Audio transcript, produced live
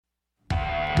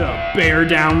The Bear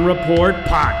Down Report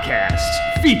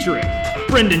podcast, featuring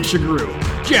Brendan Shagrew,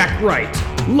 Jack Wright,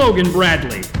 Logan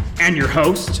Bradley, and your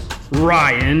host,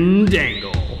 Ryan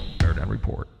Dangle. Bear Down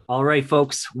Report. All right,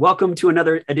 folks, welcome to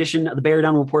another edition of the Bear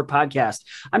Down Report podcast.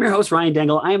 I'm your host, Ryan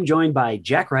Dangle. I am joined by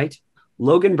Jack Wright,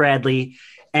 Logan Bradley,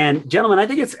 and gentlemen, I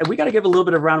think we got to give a little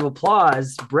bit of a round of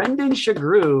applause. Brendan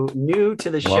Shagrew, new to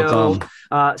the show.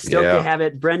 Stoked to have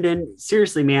it. Brendan,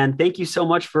 seriously, man, thank you so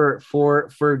much for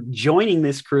joining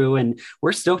this crew, and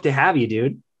we're stoked to have you,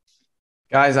 dude.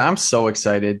 Guys, I'm so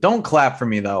excited. Don't clap for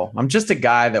me, though. I'm just a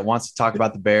guy that wants to talk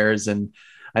about the Bears. And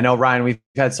I know, Ryan, we've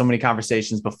had so many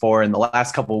conversations before in the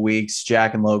last couple of weeks.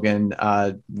 Jack and Logan,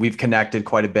 we've connected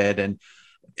quite a bit. And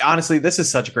honestly, this is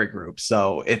such a great group.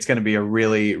 So it's going to be a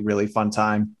really, really fun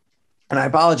time. And I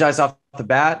apologize off the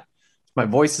bat. My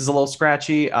voice is a little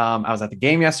scratchy. I was at the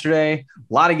game yesterday,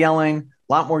 a lot of yelling,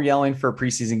 a lot more yelling for a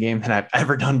preseason game than I've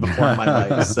ever done before in my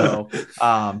life. So,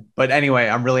 but anyway,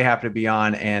 I'm really happy to be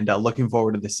on and looking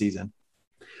forward to the season.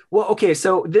 Well, okay,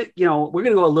 so we're going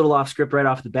to go a little off script right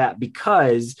off the bat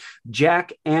because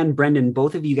Jack and Brendan,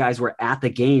 both of you guys were at the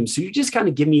game. So you just kind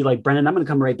of give me, like, Brendan, I'm going to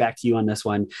come right back to you on this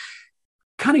one.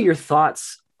 Kind of your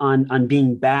thoughts on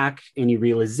being back, any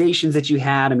realizations that you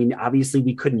had. I mean, obviously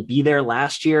we couldn't be there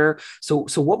last year. So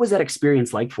what was that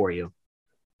experience like for you?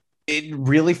 It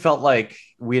really felt like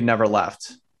we had never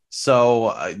left. So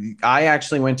I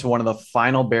actually went to one of the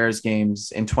final Bears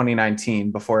games in 2019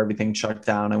 before everything shut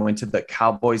down. I went to the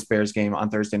Cowboys Bears game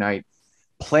on Thursday night.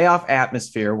 Playoff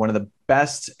atmosphere, one of the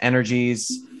best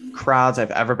energies, crowds I've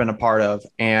ever been a part of.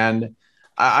 And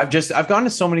I've gone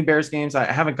to so many Bears games. I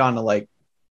haven't gone to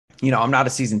I'm not a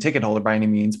season ticket holder by any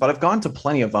means, but I've gone to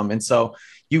plenty of them. And so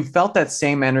you felt that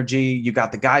same energy. You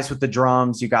got the guys with the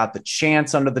drums, you got the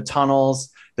chants under the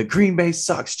tunnels, the Green Bay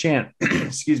sucks chant,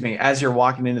 excuse me, as you're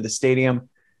walking into the stadium.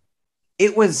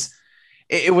 It was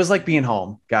like being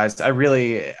home, guys. I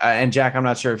really, and Jack, I'm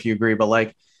not sure if you agree,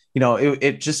 but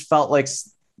it just felt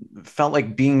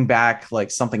like being back, like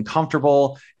something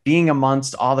comfortable, being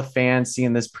amongst all the fans,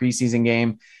 seeing this preseason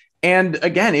game. And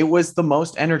again, it was the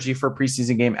most energy for a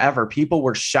preseason game ever. People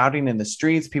were shouting in the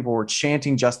streets. People were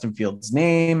chanting Justin Fields'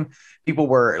 name. People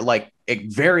were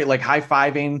very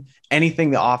high-fiving anything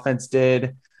the offense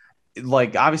did.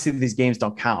 Like, obviously these games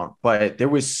don't count, but there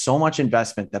was so much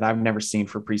investment that I've never seen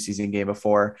for a preseason game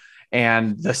before.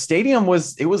 And the stadium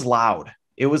was loud.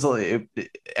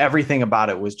 Everything about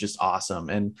it was just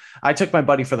awesome. And I took my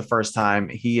buddy for the first time.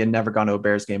 He had never gone to a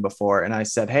Bears game before. And I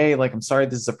said, hey, I'm sorry,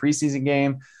 this is a preseason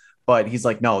game. But he's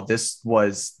like, no,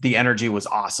 the energy was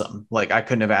awesome. I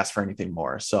couldn't have asked for anything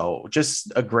more. So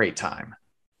just a great time.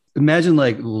 Imagine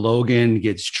Logan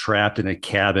gets trapped in a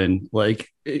cabin,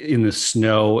 in the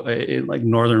snow in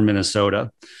northern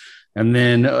Minnesota. And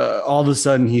then all of a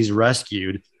sudden he's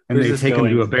rescued and they take him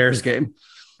to a Bears game.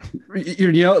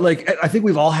 I think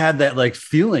we've all had that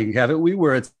feeling, haven't we?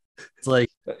 Where it's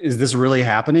like, is this really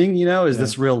happening? Is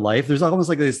this real life? There's almost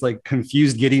this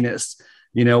confused giddiness,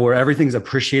 where everything's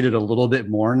appreciated a little bit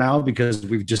more now because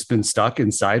we've just been stuck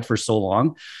inside for so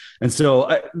long. And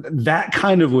so that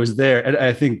kind of was there. And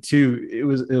I think too, it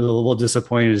was a little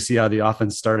disappointing to see how the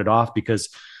offense started off because,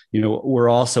 we're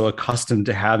also accustomed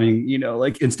to having,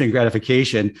 instant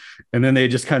gratification. And then they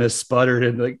just kind of sputtered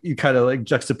and you kind of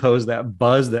juxtapose that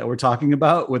buzz that we're talking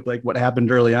about with what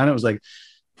happened early on. It was that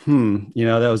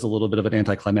was a little bit of an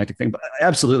anticlimactic thing, but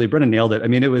absolutely, Brendan nailed it. I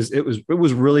mean, it was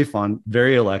really fun,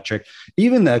 very electric.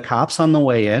 Even the cops on the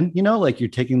way in, you're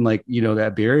taking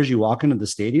that beer as you walk into the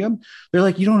stadium. They're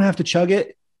like, you don't have to chug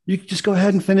it. You just go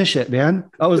ahead and finish it, man.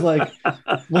 I was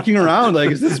looking around,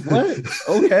 is this what?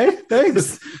 Okay,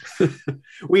 thanks.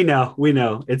 We know.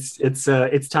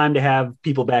 It's time to have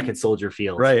people back at Soldier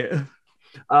Field. Right.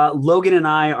 Logan and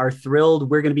I are thrilled.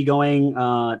 We're going to be going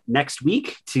next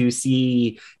week to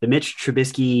see the Mitch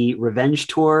Trubisky Revenge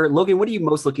Tour. Logan, what are you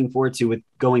most looking forward to with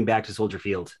going back to Soldier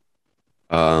Field?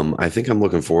 I think I'm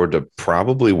looking forward to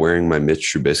probably wearing my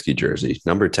Mitch Trubisky jersey,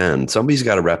 number 10. Somebody's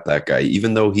got to rep that guy,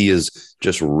 even though he has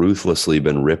just ruthlessly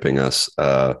been ripping us,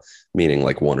 meaning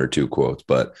one or two quotes.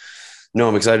 But no,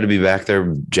 I'm excited to be back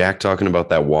there. Jack talking about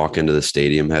that walk into the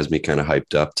stadium has me kind of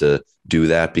hyped up to do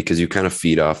that because you kind of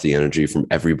feed off the energy from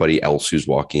everybody else who's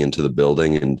walking into the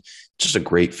building, and just a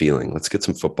great feeling. Let's get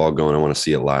some football going. I want to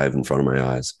see it live in front of my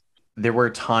eyes. There were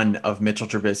a ton of Mitchell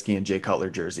Trubisky and Jay Cutler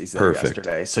jerseys there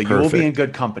yesterday. So you will be in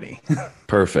good company.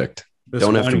 Perfect.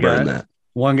 Don't have to burn that.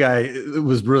 One guy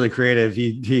was really creative.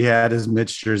 He had his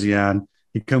Mitch jersey on.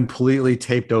 He completely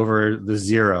taped over the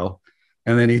 0,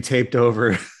 and then he taped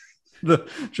over the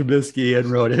Trubisky and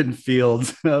wrote in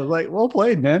Fields. I was like, well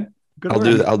played, man.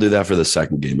 I'll do that for the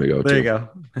second game I go to. There you go.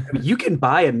 I mean, you can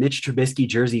buy a Mitch Trubisky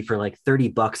jersey for like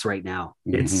 $30 right now.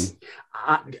 It's,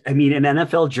 I mean, an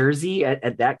NFL jersey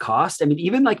at that cost. I mean,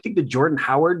 even like, I think the Jordan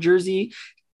Howard jersey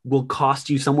will cost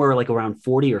you somewhere like around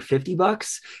 $40 or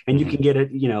 $50, and you can get a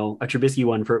Trubisky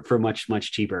one for much,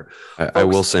 much cheaper. I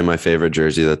will say my favorite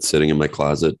jersey that's sitting in my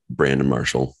closet, Brandon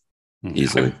Marshall.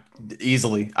 Easily.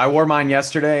 I wore mine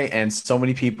yesterday, and so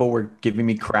many people were giving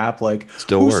me crap like,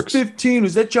 still works. 15?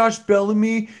 Was that Josh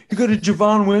Bellamy? You got a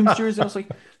Javon Wims jersey? I was like,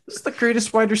 this is the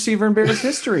greatest wide receiver in Bears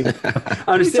history. What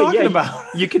are you talking about?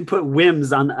 You can put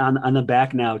Wims on the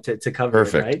back now to cover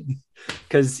Perfect. it, right?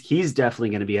 Because he's definitely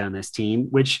going to be on this team,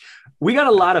 which we got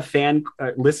a lot of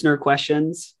listener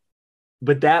questions,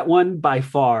 but that one by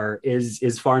far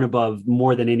is far and above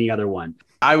more than any other one.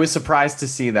 I was surprised to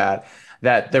see that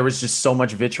there was just so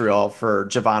much vitriol for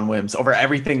Javon Wims over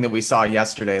everything that we saw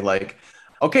yesterday. Like,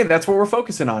 okay, that's what we're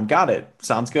focusing on. Got it.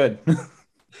 Sounds good.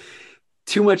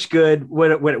 Too much good.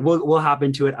 We'll hop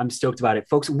into it. I'm stoked about it.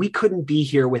 Folks, we couldn't be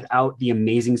here without the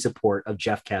amazing support of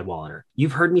Jeff Cadwallader.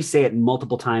 You've heard me say it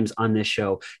multiple times on this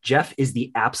show. Jeff is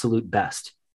the absolute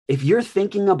best. If you're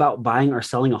thinking about buying or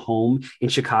selling a home in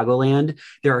Chicagoland,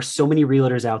 there are so many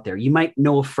realtors out there. You might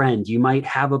know a friend, you might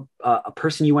have a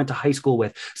person you went to high school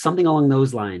with, something along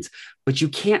those lines, but you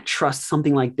can't trust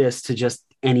something like this to just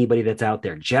anybody that's out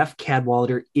there. Jeff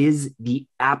Cadwallader is the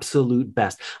absolute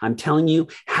best. I'm telling you,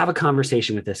 have a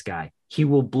conversation with this guy. He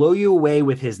will blow you away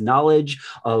with his knowledge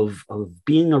of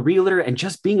being a realtor and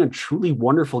just being a truly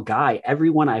wonderful guy.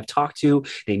 Everyone I've talked to,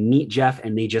 they meet Jeff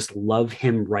and they just love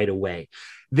him right away.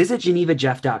 Visit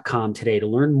GenevaJeff.com today to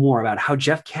learn more about how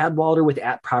Jeff Cadwallader with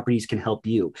At Properties can help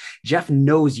you. Jeff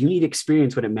knows you need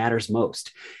experience when it matters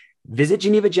most. Visit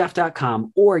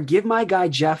GenevaJeff.com or give my guy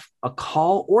Jeff a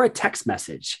call or a text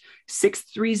message,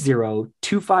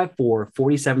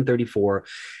 630-254-4734.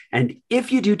 And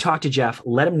if you do talk to Jeff,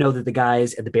 let him know that the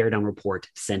guys at the Bear Down Report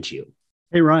sent you.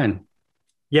 Hey, Ryan.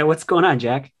 Yeah, what's going on,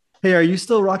 Jack? Hey, are you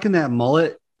still rocking that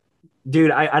mullet?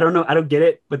 Dude, I don't know. I don't get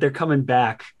it, but they're coming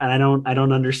back and I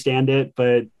don't understand it,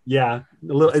 but yeah,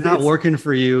 it's not working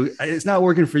for you. It's not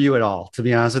working for you at all, to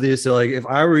be honest with you. So like, if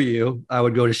I were you, I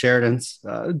would go to Sheridan's.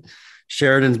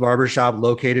 Sheridan's Barbershop,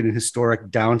 located in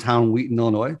historic downtown Wheaton,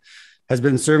 Illinois, has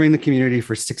been serving the community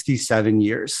for 67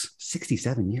 years,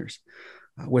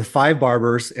 with 5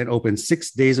 barbers and open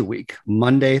 6 days a week,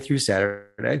 Monday through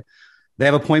Saturday. They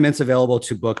have appointments available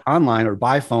to book online or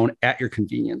by phone at your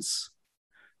convenience.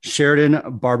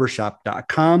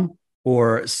 SheridanBarbershop.com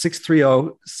or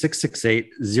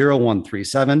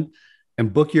 630-668-0137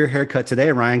 and book your haircut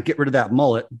today, Ryan. Get rid of that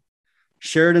mullet.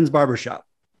 Sheridan's Barbershop,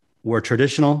 where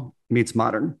traditional meets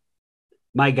modern.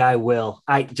 My guy, Will.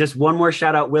 Just one more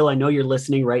shout out, Will. I know you're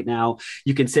listening right now.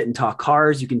 You can sit and talk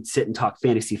cars. You can sit and talk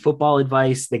fantasy football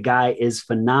advice. The guy is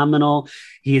phenomenal.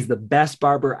 He is the best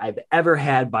barber I've ever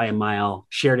had by a mile.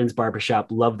 Sheridan's Barbershop.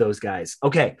 Love those guys.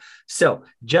 Okay. So,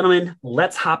 gentlemen,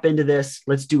 let's hop into this.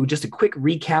 Let's do just a quick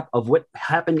recap of what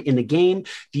happened in the game.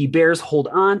 The Bears hold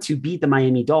on to beat the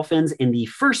Miami Dolphins in the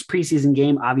first preseason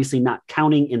game, obviously not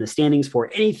counting in the standings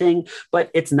for anything, but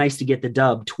it's nice to get the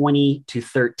dub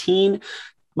 20-13.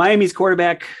 Miami's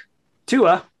quarterback,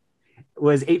 Tua,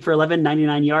 was 8 for 11,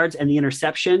 99 yards, and the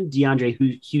interception,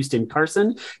 DeAndre Houston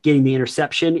Carson getting the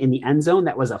interception in the end zone.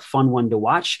 That was a fun one to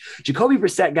watch. Jacoby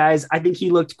Brissett, guys, I think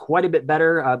he looked quite a bit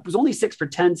better. Was only 6 for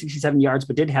 10, 67 yards,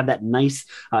 but did have that nice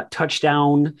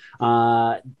touchdown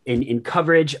in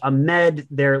coverage. Ahmed,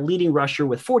 their leading rusher,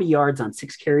 with 40 yards on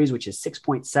 6 carries, which is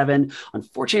 6.7.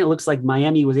 Unfortunately, it looks like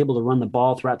Miami was able to run the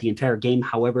ball throughout the entire game.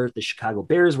 However, the Chicago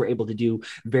Bears were able to do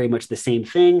very much the same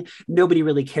thing. Nobody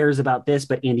really cares about this,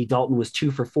 but Andy Dalton was 2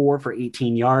 for 4 for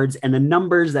 18 yards. And the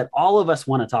numbers that all of us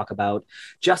want to talk about,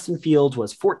 Justin Fields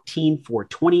was 14 for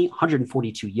 20,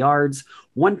 142 yards,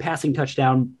 1 passing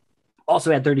touchdown, also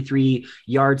had 33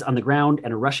 yards on the ground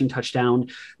and a rushing touchdown.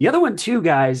 The other one too,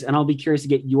 guys, and I'll be curious to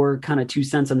get your kind of 2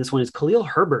 cents on this one, is Khalil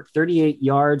Herbert, 38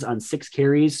 yards on 6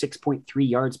 carries, 6.3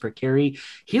 yards per carry.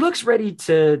 He looks ready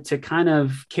to kind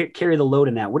of carry the load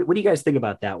in that. What do you guys think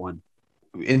about that one?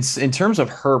 In terms of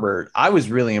Herbert, I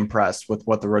was really impressed with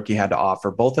what the rookie had to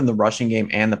offer, both in the rushing game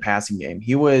and the passing game.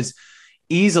 He was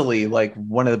easily like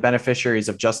one of the beneficiaries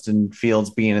of Justin Fields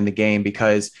being in the game,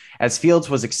 because as Fields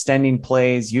was extending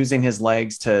plays, using his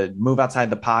legs to move outside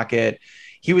the pocket,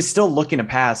 he was still looking to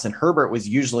pass. And Herbert was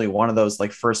usually one of those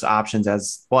like first options,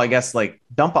 as well, I guess like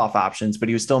dump off options, but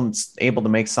he was still able to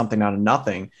make something out of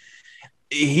nothing.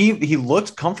 He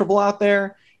looked comfortable out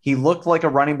there. He looked like a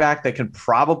running back that could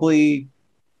probably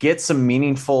get some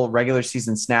meaningful regular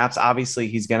season snaps. Obviously,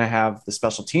 he's going to have the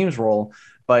special teams role,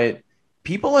 but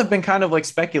people have been kind of like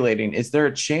speculating, is there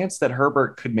a chance that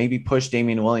Herbert could maybe push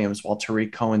Damian Williams while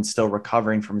Tariq Cohen's still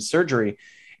recovering from surgery?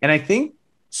 And I think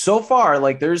so far,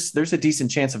 like there's a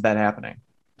decent chance of that happening.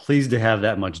 Pleased to have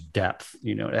that much depth,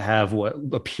 to have what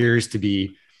appears to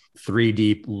be 3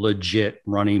 deep, legit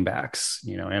running backs,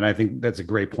 and I think that's a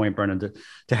great point, Brendan,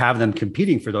 to have them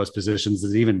competing for those positions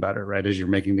is even better, right? As you're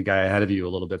making the guy ahead of you a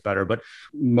little bit better. But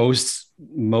most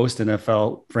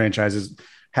NFL franchises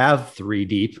have 3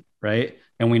 deep, right?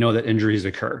 And we know that injuries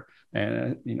occur.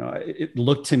 And, it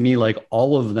looked to me like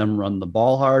all of them run the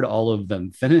ball hard, all of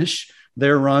them finish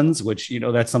their runs, which,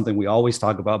 that's something we always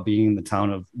talk about, being the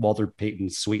town of Walter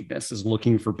Payton's sweetness, is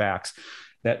looking for backs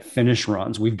that finish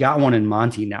runs. We've got one in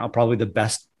Monty now, probably the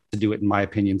best to do it, in my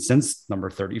opinion, since number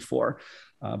 34.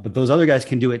 But those other guys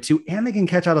can do it too, and they can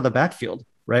catch out of the backfield,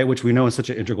 right? Which we know is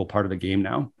such an integral part of the game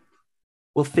now.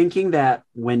 Well, thinking that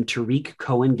when Tariq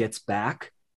Cohen gets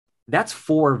back, that's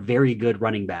 4 very good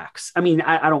running backs. I mean,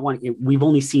 I don't want, we've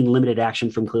only seen limited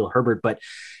action from Khalil Herbert, but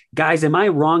guys, am I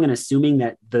wrong in assuming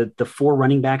that the 4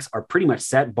 running backs are pretty much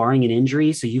set barring an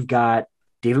injury? So you've got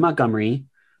David Montgomery,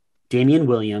 Damian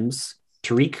Williams,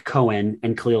 Tariq Cohen,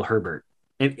 and Khalil Herbert.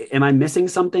 Am I missing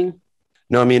something?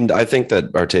 No, I mean, I think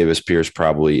that Artavis Pierce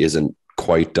probably isn't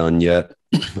quite done yet.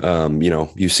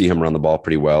 You see him run the ball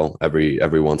pretty well every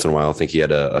once in a while. I think he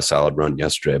had a solid run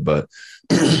yesterday, but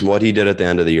what he did at the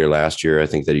end of the year last year, I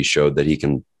think that he showed that he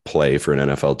can play for an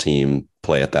NFL team,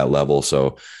 play at that level.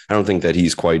 So I don't think that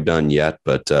he's quite done yet,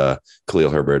 but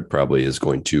Khalil Herbert probably is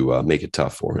going to make it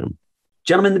tough for him.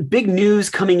 Gentlemen, the big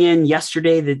news coming in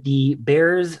yesterday that the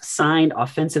Bears signed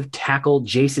offensive tackle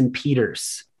Jason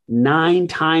Peters,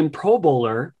 9-time Pro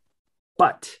Bowler,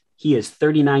 but he is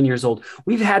 39 years old.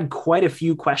 We've had quite a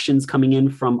few questions coming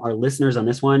in from our listeners on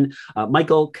this one.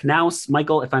 Michael Knaus.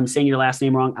 Michael, if I'm saying your last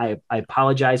name wrong, I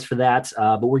apologize for that,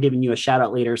 but we're giving you a shout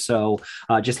out later, so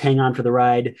just hang on for the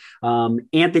ride.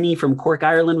 Anthony from Cork,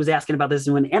 Ireland was asking about this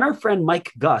one, and our friend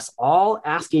Mike Gus, all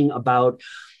asking about,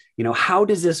 how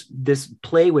does this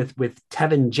play with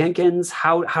Tevin Jenkins?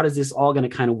 How does this all going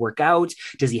to kind of work out?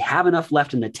 Does he have enough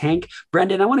left in the tank?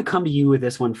 Brendan, I want to come to you with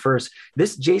this one first.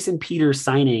 This Jason Peters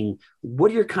signing,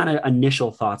 what are your kind of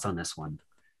initial thoughts on this one?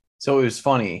 So it was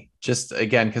funny, just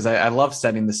again, because I love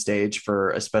setting the stage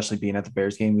for especially being at the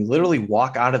Bears game. We literally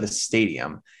walk out of the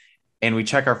stadium and we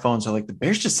check our phones. We're like, the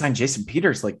Bears just signed Jason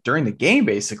Peters like during the game,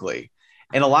 basically.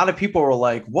 And a lot of people were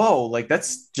like, whoa, like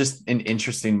that's just an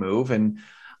interesting move. And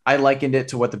I likened it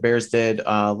to what the Bears did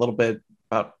a little bit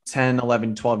about 10,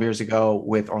 11, 12 years ago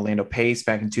with Orlando Pace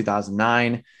back in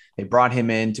 2009. They brought him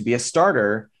in to be a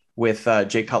starter with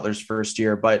Jay Cutler's first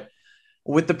year. But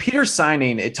with the Peters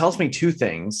signing, it tells me 2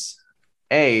 things.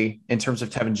 A, in terms of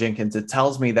Tevin Jenkins, it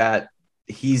tells me that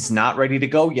he's not ready to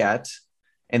go yet,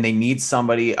 and they need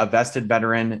somebody, a vested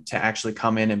veteran, to actually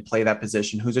come in and play that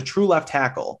position, who's a true left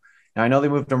tackle. Now, I know they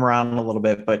moved him around a little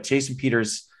bit, but Jason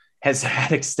Peters has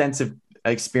had extensive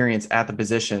experience at the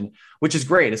position, which is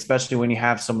great, especially when you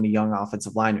have so many young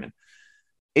offensive linemen.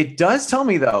 It does tell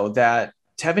me, though, that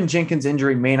Tevin Jenkins'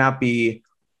 injury may not be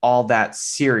all that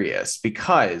serious,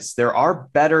 because there are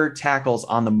better tackles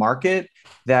on the market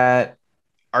that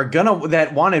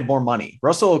wanted more money.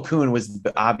 Russell Okung was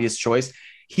the obvious choice.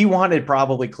 He wanted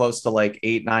probably close to like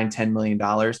 $8, $9, $10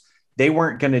 million. They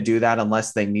weren't going to do that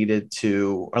unless they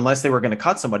were going to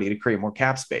cut somebody to create more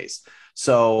cap space.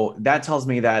 So that tells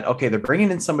me that, okay, they're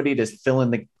bringing in somebody to fill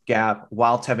in the gap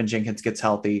while Tevin Jenkins gets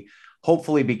healthy.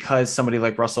 Hopefully, because somebody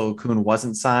like Russell Okung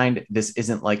wasn't signed, this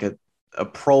isn't like a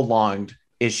prolonged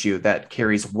issue that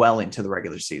carries well into the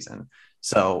regular season.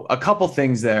 So a couple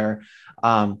things there.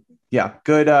 Good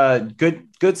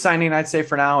signing, I'd say,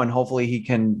 for now. And hopefully he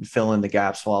can fill in the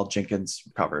gaps while Jenkins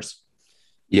recovers.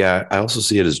 Yeah, I also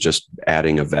see it as just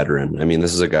adding a veteran. I mean,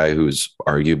 this is a guy who's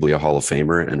arguably a Hall of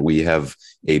Famer, and we have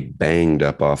a banged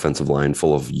up offensive line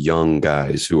full of young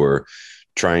guys who are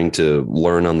trying to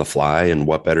learn on the fly. And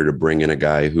what better to bring in a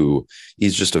guy who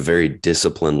he's just a very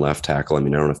disciplined left tackle. I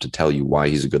mean, I don't have to tell you why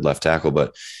he's a good left tackle,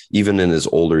 but even in his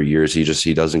older years,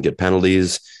 he doesn't get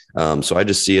penalties. So I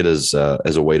just see it as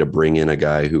a way to bring in a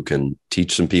guy who can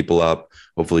teach some people up,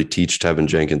 hopefully teach Tevin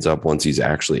Jenkins up once he's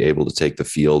actually able to take the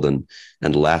field, and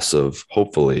less of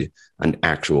hopefully an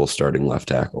actual starting left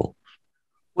tackle.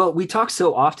 Well, we talk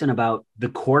so often about the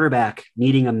quarterback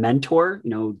needing a mentor,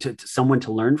 to someone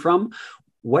to learn from.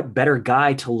 What better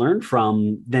guy to learn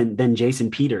from than Jason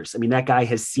Peters? I mean, that guy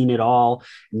has seen it all,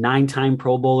 9-time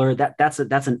Pro Bowler. That's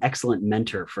an excellent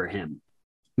mentor for him.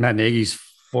 Matt Nagy's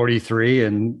 43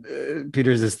 and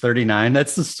Peters is 39.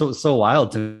 That's just so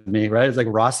wild to me, right? It's like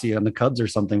Rossi on the Cubs or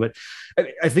something. But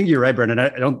I think you're right, Brendan.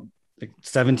 I like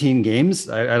 17 games.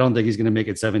 I don't think he's going to make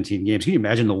it 17 games. Can you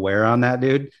imagine the wear on that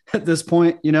dude at this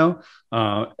point?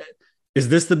 Is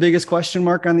this the biggest question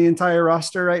mark on the entire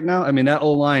roster right now? I mean, that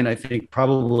O-line, I think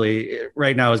probably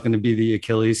right now is going to be the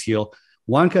Achilles heel.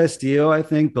 Juan Castillo, I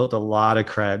think, built a lot of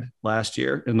cred last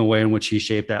year in the way in which he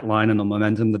shaped that line and the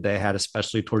momentum that they had,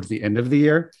 especially towards the end of the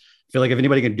year. I feel like if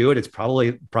anybody can do it, it's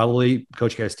probably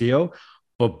Coach Castillo.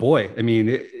 But boy, I mean,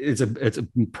 it's a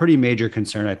pretty major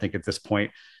concern, I think, at this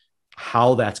point,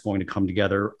 how that's going to come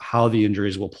together, how the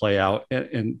injuries will play out,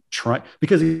 and try,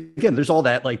 because again, there's all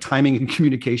that like timing and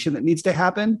communication that needs to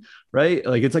happen, right?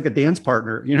 Like it's like a dance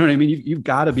partner, you know what I mean? You've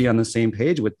got to be on the same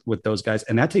page with those guys,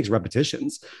 and that takes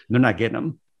repetitions, and they're not getting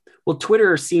them. Well,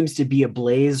 Twitter seems to be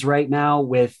ablaze right now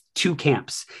with two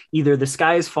camps. Either the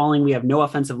sky is falling, we have no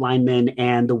offensive linemen,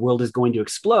 and the world is going to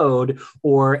explode,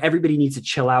 or everybody needs to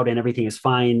chill out and everything is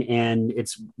fine and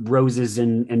it's roses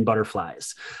and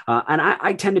butterflies. And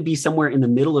I tend to be somewhere in the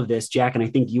middle of this, Jack, and I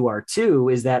think you are too,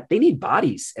 is that they need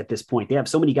bodies at this point. They have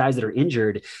so many guys that are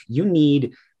injured. You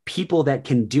need people that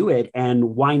can do it,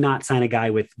 and why not sign a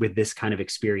guy with this kind of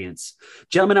experience?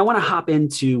 Gentlemen, I want to hop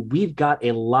into, we've got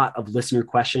a lot of listener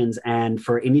questions, and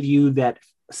for any of you that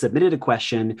submitted a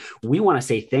question, we want to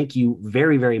say thank you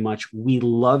very, very much. We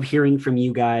love hearing from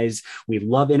you guys. We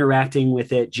love interacting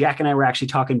with it. Jack and I were actually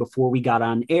talking before we got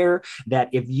on air that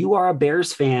if you are a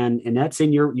Bears fan and that's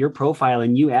in your profile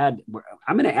and you add,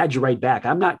 I'm going to add you right back.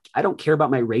 I don't care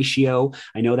about my ratio.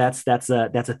 I know that's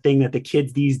a thing that the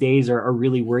kids these days are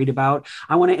really worried about.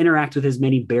 I want to interact with as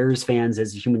many Bears fans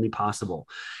as humanly possible.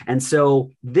 And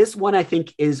so this one, I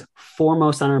think, is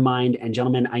foremost on our mind. And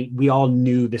gentlemen, we all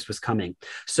knew this was coming.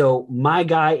 So my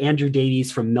guy, Andrew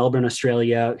Davies from Melbourne,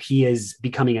 Australia, he is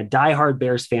becoming a diehard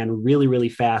Bears fan really, really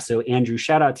fast. So Andrew,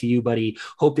 shout out to you, buddy.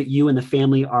 Hope that you and the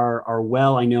family are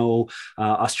well. I know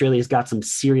Australia's got some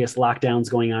serious lockdowns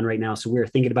going on right now. So we're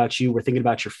thinking about you. We're thinking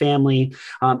about your family.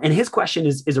 And his question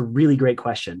is a really great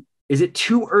question. Is it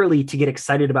too early to get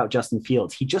excited about Justin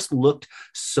Fields? He just looked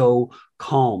so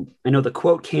calm. I know the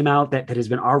quote came out that has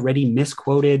been already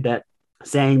misquoted, that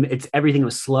saying everything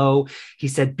was slow. He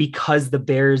said, because the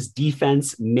Bears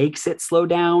defense makes it slow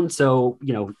down. So,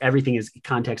 everything is,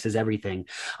 context is everything.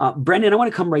 Brendan, I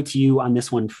want to come right to you on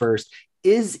this one first.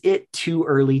 Is it too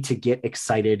early to get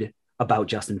excited about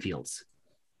Justin Fields?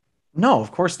 No,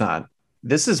 of course not.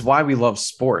 This is why we love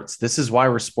sports. This is why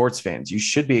we're sports fans. You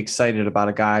should be excited about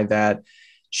a guy that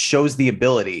shows the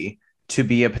ability to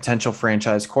be a potential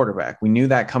franchise quarterback. We knew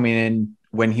that coming in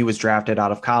when he was drafted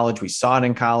out of college. We saw it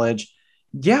in college.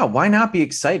 Yeah, why not be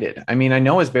excited? I mean, I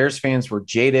know as Bears fans, we're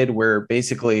jaded. We're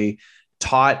basically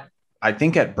taught, I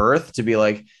think, at birth to be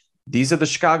like, these are the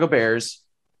Chicago Bears.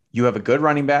 You have a good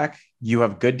running back, you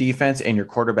have good defense, and your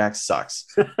quarterback sucks.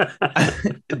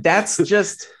 That's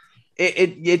just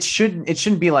it.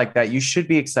 Shouldn't be like that. You should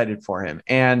be excited for him.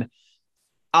 And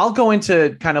I'll go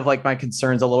into kind of like my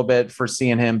concerns a little bit for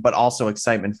seeing him, but also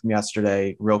excitement from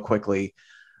yesterday real quickly.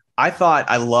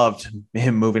 I loved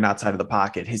him moving outside of the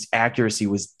pocket. His accuracy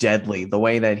was deadly. The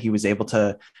way that he was able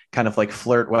to kind of like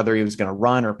flirt, whether he was going to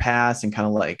run or pass, and kind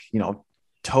of like,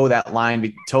 toe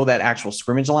that actual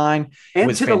scrimmage line, and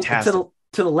was fantastic.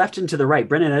 To the left and to the right.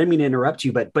 Brendan, I didn't mean to interrupt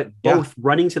you, but both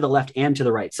running to the left and to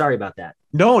the right. Sorry about that.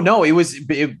 No, it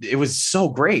was so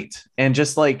great. And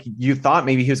just like you thought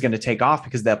maybe he was going to take off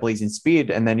because of that blazing speed,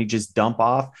 and then he just dump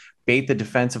off, bait the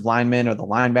defensive linemen or the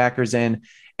linebackers in,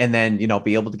 and then,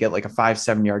 be able to get like a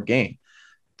 5-7 yard gain.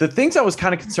 The things I was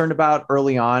kind of concerned about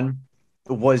early on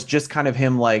was just kind of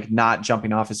him like not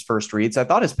jumping off his first reads. I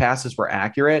thought his passes were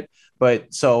accurate,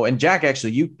 and Jack,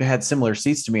 actually, you had similar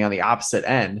seats to me on the opposite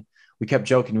end. We kept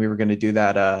joking we were going to do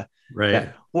that. Right.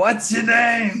 That, what's your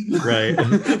name? Right.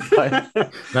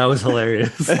 That was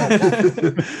hilarious.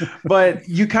 But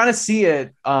you kind of see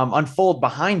it unfold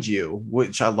behind you,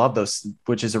 which I love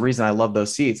which is a reason I love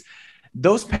those seats.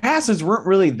 Those passes weren't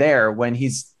really there when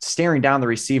he's staring down the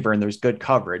receiver and there's good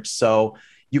coverage. So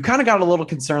you kind of got a little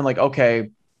concerned, like, okay,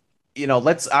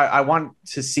 I want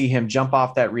to see him jump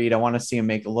off that read. I want to see him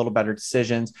make a little better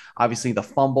decisions. Obviously the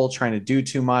fumble, trying to do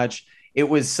too much. It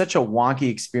was such a wonky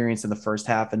experience in the first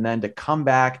half. And then to come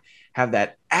back, have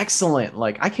that excellent,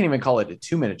 like, I can't even call it a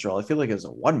 2-minute drill. I feel like it was a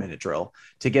 1-minute drill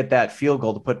to get that field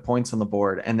goal to put points on the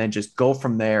board, and then just go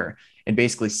from there and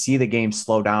basically see the game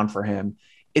slow down for him.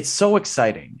 It's so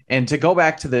exciting. And to go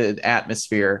back to the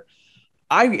atmosphere,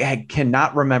 I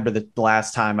cannot remember the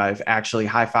last time I've actually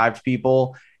high-fived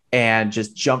people and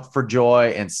just jumped for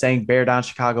joy and sang Bear Down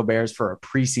Chicago Bears for a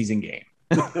preseason game.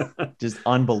 Just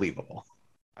unbelievable.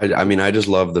 I mean, I just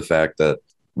love the fact that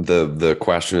The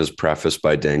question is prefaced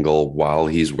by Dangle while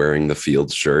he's wearing the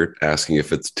Fields shirt, asking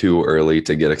if it's too early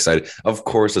to get excited. Of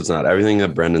course it's not. Everything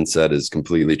that Brendan said is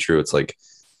completely true. It's like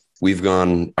we've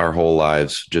gone our whole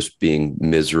lives just being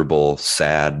miserable,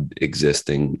 sad,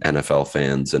 existing NFL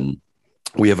fans. And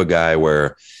we have a guy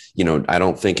where, I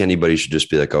don't think anybody should just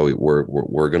be like, oh,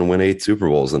 we're going to win 8 Super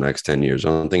Bowls the next 10 years. I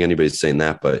don't think anybody's saying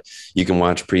that, but you can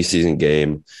watch a preseason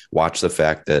game, watch the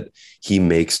fact that he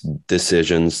makes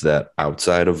decisions that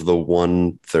outside of the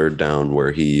 1 3rd down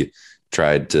where he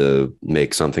tried to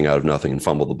make something out of nothing and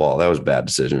fumble the ball. That was a bad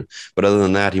decision. But other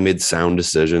than that, he made sound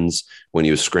decisions when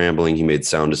he was scrambling. He made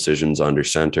sound decisions under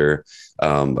center.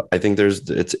 I think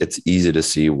it's easy to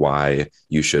see why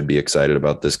you should be excited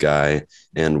about this guy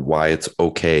and why it's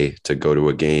okay to go to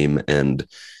a game. And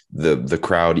the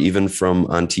crowd, even from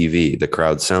on TV, the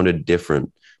crowd sounded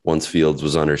different once Fields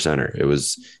was under center. It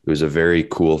was a very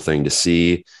cool thing to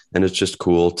see. And it's just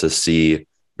cool to see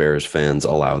Bears fans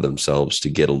allow themselves to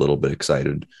get a little bit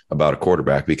excited about a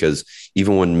quarterback, because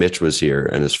even when Mitch was here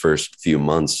in his first few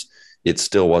months, it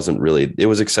still wasn't really, it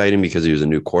was exciting because he was a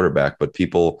new quarterback, but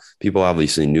people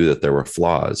obviously knew that there were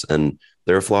flaws, and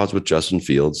there are flaws with Justin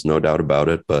Fields, no doubt about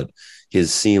it, but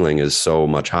his ceiling is so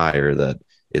much higher that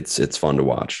it's fun to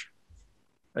watch.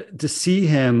 To see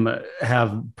him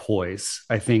have poise,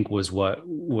 I think, was what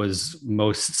was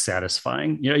most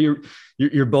satisfying.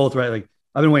 You're both right. Like,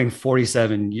 I'm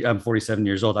 47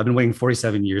 years old. I've been waiting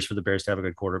 47 years for the Bears to have a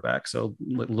good quarterback. So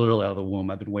literally out of the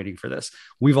womb, I've been waiting for this.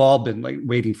 We've all been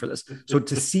waiting for this. So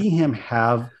to see him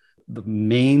have the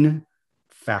main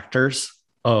factors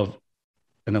of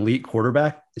an elite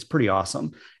quarterback is pretty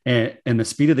awesome. And the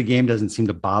speed of the game doesn't seem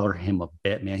to bother him a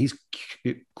bit, man. He's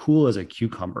cool as a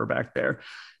cucumber back there.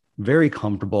 Very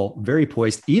comfortable, very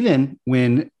poised. Even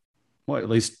when, at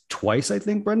least twice, I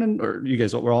think, Brendan, or you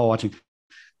guys, we're all watching,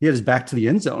 he had his back to the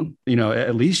end zone,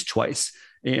 at least twice,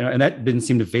 and that didn't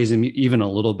seem to faze him even a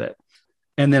little bit.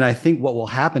 And then I think what will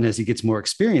happen as he gets more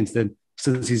experience, then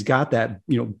since he's got that,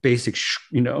 basic,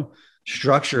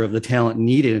 structure of the talent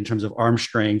needed in terms of arm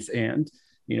strength and,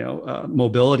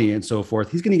 mobility and so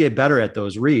forth, he's going to get better at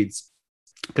those reads.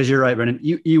 Because you're right, Brendan,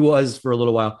 he was for a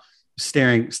little while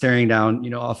staring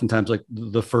down, oftentimes like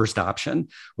the first option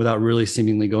without really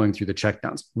seemingly going through the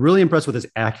checkdowns. Really impressed with his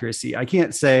accuracy. I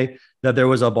can't say that there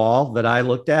was a ball that I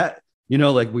looked at,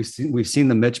 like we've seen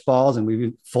the Mitch balls,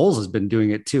 and Foles has been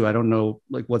doing it too. I don't know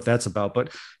like what that's about, but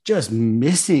just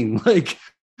missing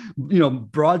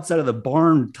broadside of the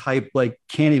barn type, like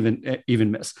can't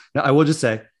even miss. Now I will just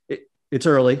say it's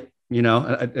early, I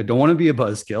don't want to be a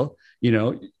buzzkill,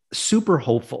 super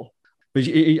hopeful. But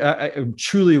I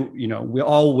truly, we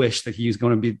all wish that he's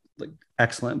going to be like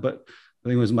excellent. But I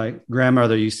think it was my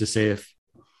grandmother used to say,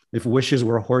 if wishes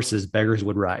were horses, beggars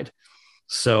would ride.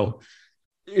 So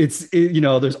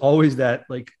there's always that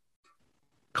like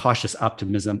cautious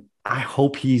optimism. I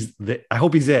hope he's it.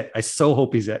 I so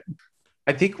hope he's it.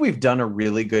 I think we've done a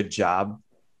really good job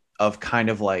of kind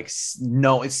of like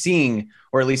seeing,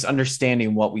 or at least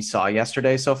understanding what we saw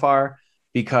yesterday so far.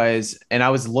 Because, and I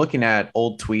was looking at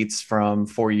old tweets from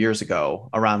 4 years ago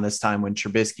around this time when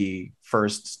Trubisky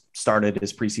first started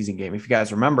his preseason game. If you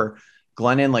guys remember,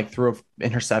 Glennon threw an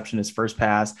interception his first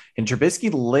pass, and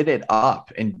Trubisky lit it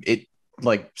up, and it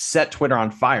set Twitter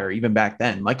on fire even back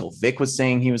then. Michael Vick was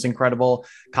saying he was incredible.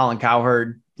 Colin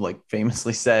Cowherd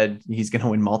famously said he's going to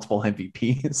win multiple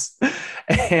MVPs.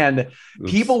 And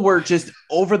people were just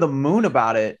over the moon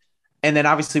about it. And then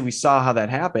obviously we saw how that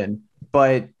happened.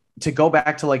 But to go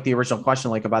back to the original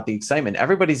question, about the excitement,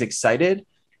 everybody's excited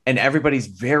and everybody's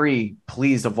very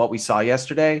pleased of what we saw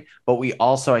yesterday, but we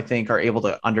also, I think, are able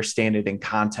to understand it in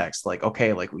context.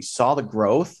 We saw the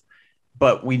growth,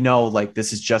 but we know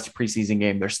this is just a preseason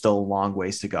game. There's still a long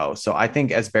ways to go. So I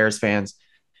think as Bears fans,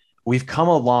 we've come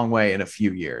a long way in a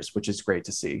few years, which is great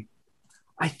to see.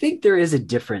 I think there is a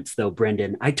difference though,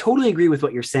 Brendan. I totally agree with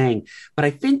what you're saying, but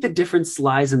I think the difference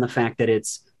lies in the fact that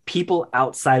it's people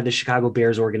outside of the Chicago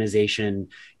Bears organization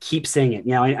keep saying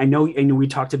it. I know we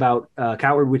talked about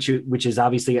Cowherd, which is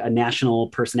obviously a national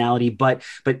personality, but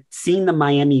seeing the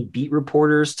Miami beat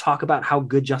reporters talk about how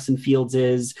good Justin Fields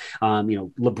is,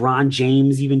 LeBron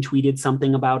James even tweeted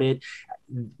something about it.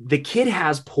 The kid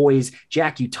has poise.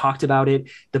 Jack, you talked about it.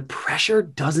 The pressure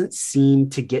doesn't seem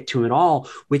to get to him at all,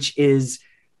 which is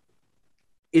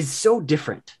so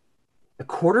different. A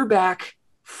quarterback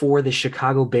for the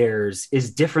Chicago Bears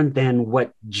is different than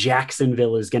what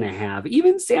Jacksonville is going to have,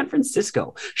 even San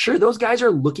Francisco. Sure, those guys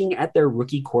are looking at their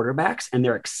rookie quarterbacks and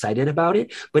they're excited about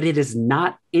it, but it is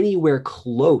not anywhere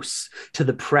close to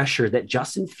the pressure that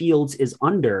Justin Fields is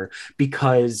under,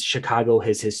 because Chicago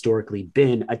has historically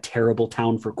been a terrible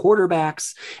town for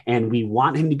quarterbacks and we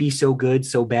want him to be so good,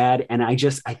 so bad. And I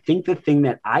think the thing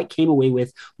that I came away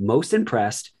with most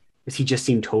impressed is he just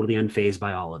seemed totally unfazed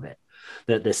by all of it.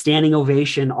 The standing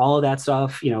ovation, all of that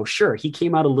stuff, sure, he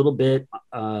came out a little bit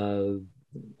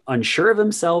unsure of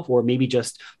himself, or maybe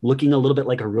just looking a little bit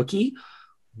like a rookie.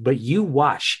 But you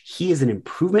watch, he is an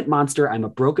improvement monster. I'm a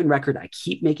broken record. I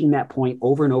keep making that point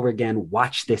over and over again.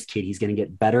 Watch this kid. He's going to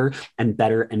get better and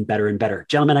better and better and better.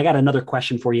 Gentlemen, I got another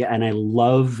question for you, and I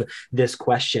love this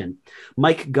question.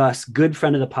 Mike Gus, good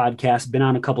friend of the podcast, been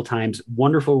on a couple times,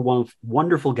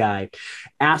 wonderful guy,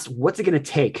 asked, what's it going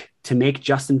to take to make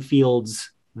Justin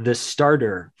Fields the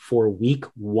starter for week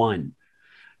 1?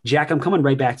 Jack, I'm coming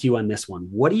right back to you on this one.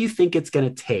 What do you think it's going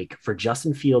to take for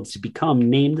Justin Fields to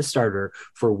become named the starter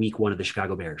for week 1 of the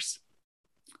Chicago Bears?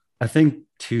 I think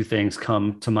 2 things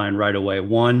come to mind right away.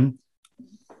 One,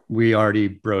 we already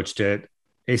broached it,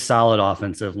 a solid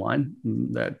offensive line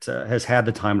that has had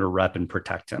the time to rep and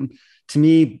protect him. To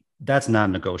me, that's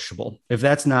non-negotiable. If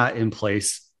that's not in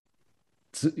place,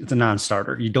 it's a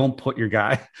non-starter. You don't put your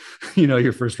guy,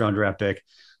 your first round draft pick,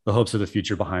 the hopes of the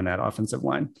future behind that offensive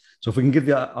line. So if we can get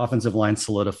the offensive line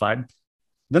solidified,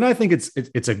 then I think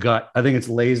it's a gut. I think it's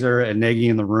Laser and Nagy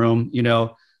in the room,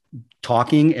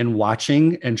 talking and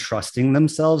watching and trusting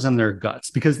themselves and their guts,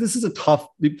 because this is a tough,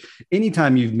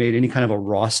 anytime you've made any kind of a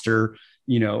roster,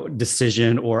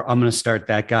 decision, or I'm going to start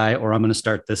that guy, or I'm going to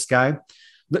start this guy.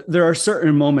 There are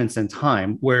certain moments in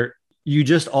time where you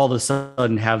just all of a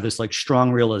sudden have this like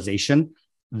strong realization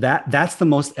that that's the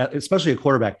most, especially a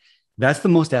quarterback, that's the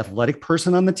most athletic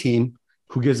person on the team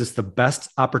who gives us the best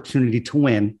opportunity to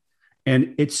win.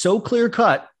 And it's so clear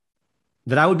cut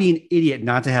that I would be an idiot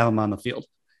not to have him on the field.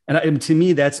 And to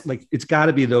me, that's like, it's got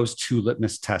to be those 2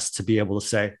 litmus tests to be able to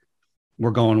say,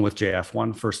 we're going with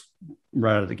JF1 first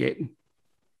right out of the gate.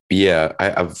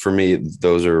 Yeah, for me,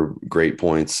 those are great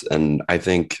points. And I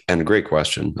think, and a great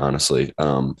question, honestly.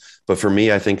 But for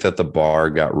me, I think that the bar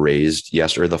got raised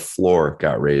yesterday, or the floor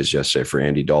got raised yesterday for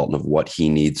Andy Dalton of what he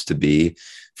needs to be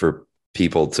for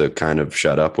people to kind of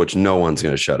shut up, which no one's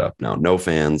going to shut up now, no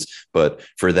fans, but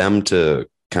for them to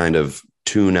kind of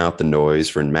tune out the noise,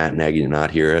 for Matt Nagy to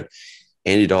not hear it,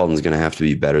 Andy Dalton's going to have to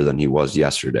be better than he was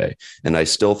yesterday. And I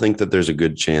still think that there's a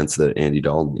good chance that Andy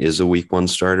Dalton is a week 1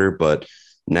 starter, but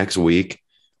next week,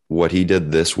 what he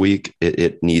did this week,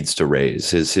 it needs to raise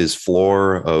his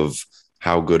floor of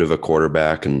how good of a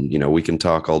quarterback. And, we can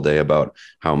talk all day about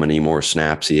how many more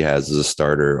snaps he has as a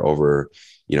starter over,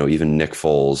 even Nick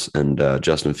Foles and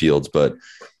Justin Fields. But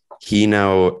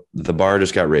the bar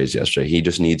just got raised yesterday. He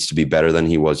just needs to be better than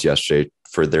he was yesterday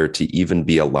for there to even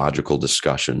be a logical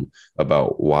discussion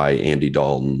about why Andy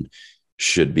Dalton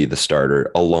should be the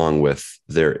starter, along with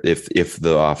if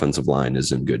the offensive line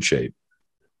is in good shape.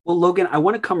 Well, Logan, I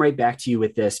want to come right back to you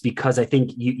with this because I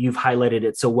think you've highlighted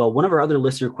it so well. One of our other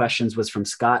listener questions was from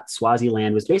Scott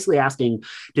Swaziland, was basically asking,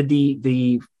 did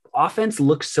the offense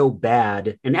look so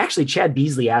bad? And actually, Chad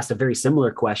Beasley asked a very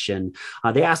similar question.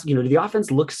 They asked, did the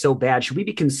offense look so bad? Should we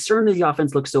be concerned that the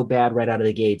offense looked so bad right out of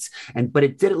the gates? But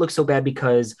it didn't look so bad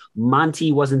because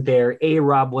Monty wasn't there,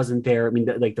 A-Rob wasn't there. I mean,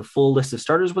 the full list of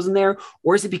starters wasn't there.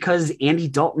 Or is it because Andy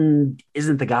Dalton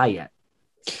isn't the guy yet?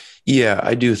 Yeah,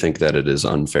 I do think that it is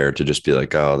unfair to just be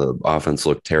like, oh, the offense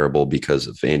looked terrible because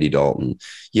of Andy Dalton.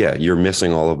 Yeah, you're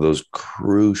missing all of those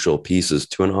crucial pieces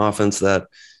to an offense that,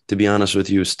 to be honest with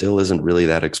you, still isn't really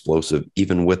that explosive,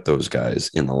 even with those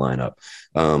guys in the lineup.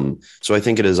 So I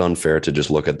think it is unfair to just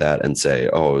look at that and say,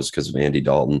 oh, it's because of Andy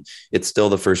Dalton. It's still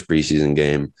the first preseason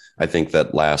game. I think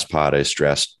that last pod I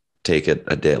stressed, take it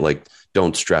a day, like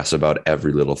don't stress about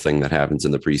every little thing that happens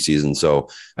in the preseason. So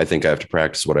I think I have to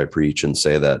practice what I preach and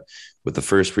say that with the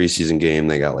first preseason game,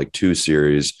 they got like 2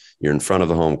 series. You're in front of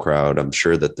the home crowd. I'm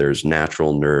sure that there's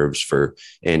natural nerves for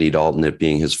Andy Dalton, it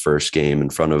being his first game in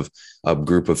front of a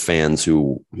group of fans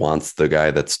who wants the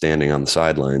guy that's standing on the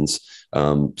sidelines.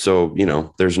 So,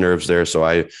 there's nerves there. So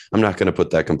I'm not going to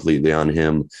put that completely on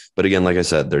him. But again, like I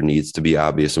said, there needs to be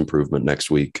obvious improvement next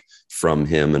week from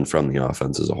him and from the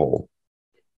offense as a whole.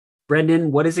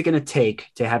 Brendan, what is it going to take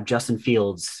to have Justin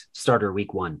Fields starter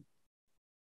week 1?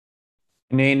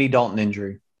 An Andy Dalton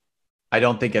injury. I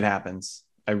don't think it happens.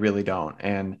 I really don't.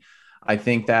 And I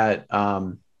think that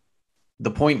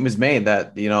the point was made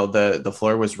that, the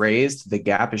floor was raised. The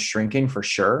gap is shrinking for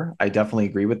sure. I definitely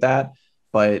agree with that.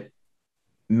 But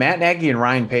Matt Nagy and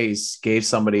Ryan Pace gave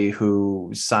somebody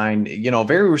who signed, a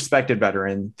very respected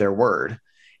veteran their word.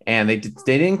 And they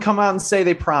didn't come out and say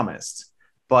they promised.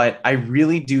 But I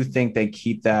really do think they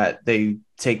take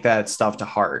that stuff to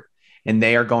heart. And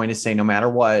they are going to say, no matter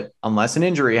what, unless an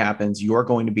injury happens, you're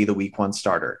going to be the week 1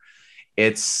 starter.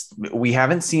 We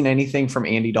haven't seen anything from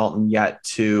Andy Dalton yet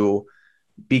to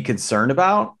be concerned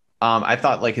about. I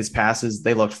thought his passes,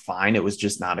 they looked fine. It was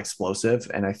just not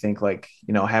explosive. And I think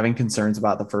having concerns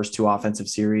about the first 2 offensive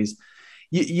series,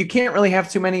 you can't really have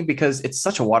too many because it's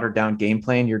such a watered down game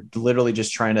plan. You're literally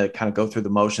just trying to kind of go through the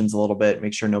motions a little bit,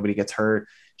 make sure nobody gets hurt,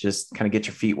 just kind of get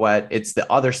your feet wet. It's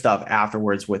the other stuff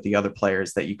afterwards with the other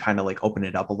players that you kind of open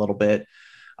it up a little bit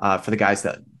for the guys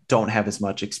that don't have as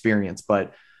much experience.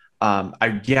 But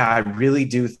I really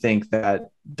do think that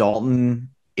Dalton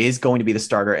is going to be the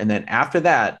starter. And then after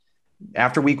that,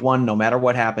 after week 1, no matter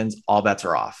what happens, all bets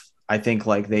are off. I think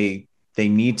they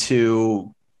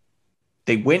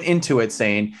went into it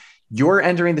saying you're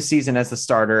entering the season as the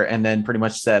starter, and then pretty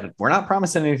much said, we're not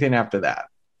promising anything after that.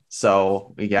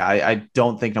 So yeah, I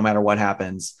don't think no matter what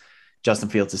happens, Justin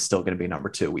Fields is still going to be number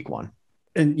 2 week 1.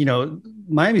 And,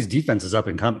 Miami's defense is up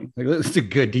and coming. It's a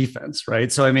good defense,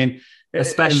 right? So,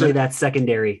 especially that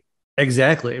secondary.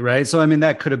 Exactly. Right. So,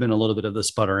 that could have been a little bit of the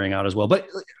sputtering out as well. But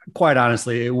quite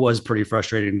honestly, it was pretty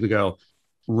frustrating to go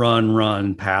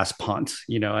run, pass, punt.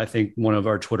 I think one of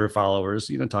our Twitter followers,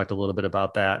 talked a little bit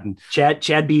about that. And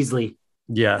Chad Beasley.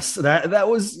 Yes, that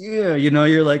was,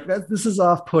 you're like, this is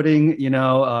off-putting,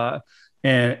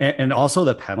 and also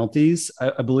the penalties,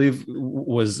 I believe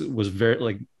was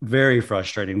very, very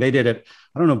frustrating. They did it.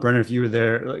 I don't know, Brendan, if you were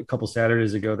there a couple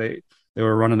Saturdays ago, they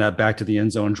were running that back to the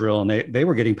end zone drill, and they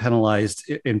were getting penalized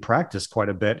in practice quite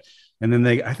a bit. And then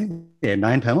I think they had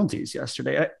 9 penalties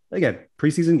yesterday. Again,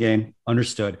 preseason game,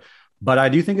 understood. But I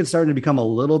do think it's starting to become a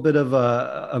little bit of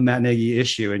a Matt Nagy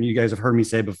issue. And you guys have heard me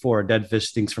say before, dead fish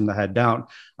stinks from the head down.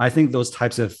 I think those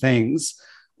types of things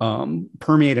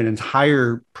permeate an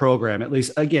entire program, at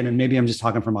least, again, and maybe I'm just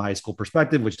talking from a high school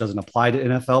perspective, which doesn't apply to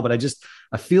NFL, but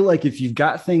I feel like if you've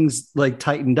got things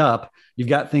tightened up, you've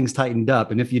got things tightened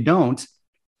up. And if you don't,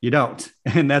 you don't.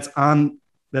 And that's on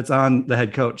the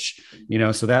head coach,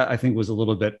 so that I think was a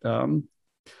little bit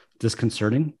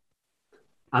disconcerting.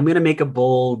 I'm going to make a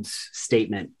bold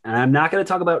statement, and I'm not going to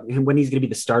talk about him when he's going to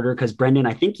be the starter, because Brendan,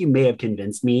 I think you may have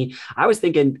convinced me. I was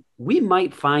thinking we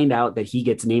might find out that he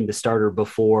gets named the starter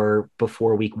before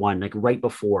week 1, right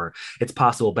before. It's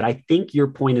possible, but I think your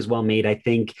point is well made. I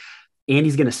think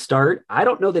Andy's going to start. I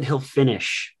don't know that he'll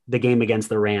finish the game against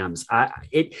the Rams.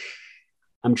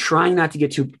 I'm trying not to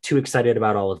get too excited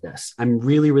about all of this. I'm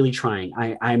really, really trying.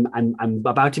 I'm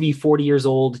about to be 40 years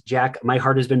old. Jack, my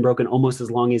heart has been broken almost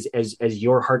as long as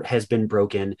your heart has been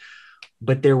broken.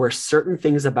 But there were certain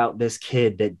things about this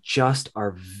kid that just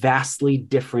are vastly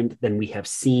different than we have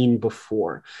seen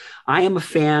before. I am a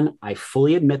fan. I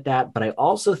fully admit that, but I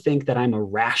also think that I'm a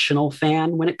rational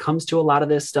fan when it comes to a lot of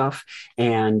this stuff.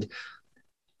 And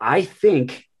I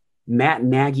think Matt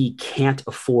Nagy can't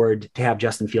afford to have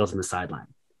Justin Fields on the sideline.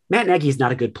 Matt Nagy is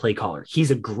not a good play caller.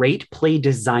 He's a great play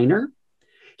designer.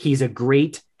 He's a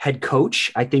great head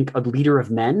coach, I think a leader of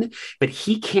men, but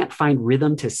he can't find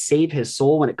rhythm to save his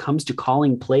soul when it comes to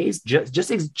calling plays.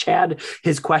 Just as Chad,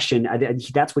 his question,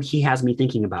 that's what he has me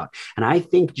thinking about. And I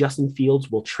think Justin Fields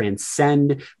will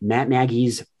transcend Matt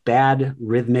Nagy's bad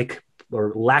rhythmic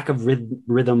or lack of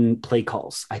rhythm play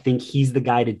calls. I think he's the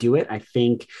guy to do it. I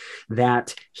think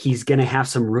that he's going to have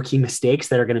some rookie mistakes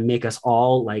that are going to make us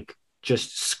all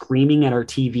just screaming at our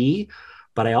TV.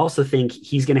 But I also think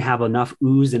he's going to have enough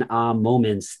oohs and ah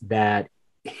moments that,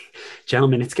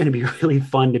 gentlemen, it's going to be really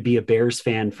fun to be a Bears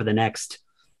fan for the next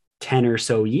 10 or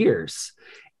so years.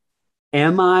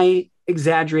 Am I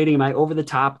exaggerating? Am I over the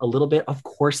top a little bit? Of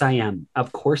course I am.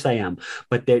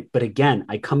 But again,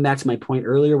 I come back to my point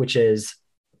earlier, which is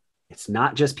it's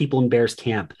not just people in Bears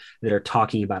camp that are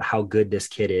talking about how good this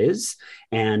kid is.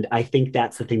 And I think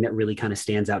that's the thing that really kind of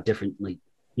stands out differently,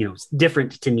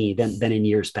 different to me than in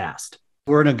years past.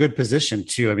 We're in a good position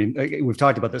too. I mean, we've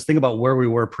talked about this. Think about where we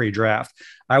were pre-draft.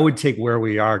 I would take where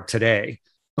we are today.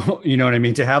 You know what I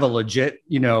mean? To have a legit,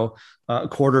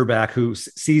 quarterback who's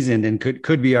seasoned and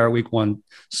could be our week 1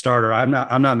 starter. I'm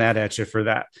not mad at you for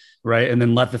that. Right. And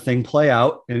then let the thing play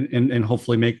out and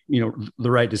hopefully make,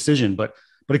 the right decision. But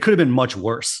it could have been much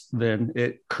worse than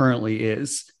it currently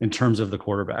is in terms of the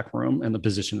quarterback room and the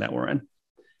position that we're in.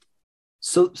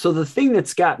 So the thing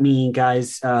that's got me,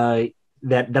 guys,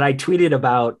 that I tweeted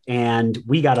about, and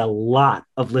we got a lot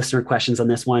of listener questions on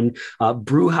this one.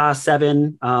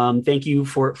 Bruja7, thank you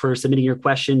for submitting your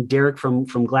question. Derek from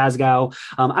Glasgow.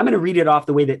 I'm going to read it off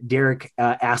the way that Derek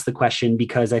asked the question,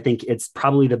 because I think it's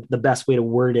probably the best way to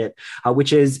word it,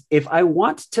 which is, if I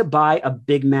want to buy a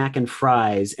Big Mac and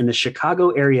fries in the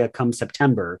Chicago area come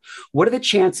September, what are the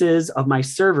chances of my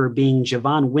server being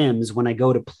Javon Wims when I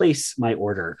go to place my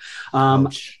order?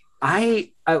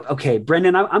 Okay,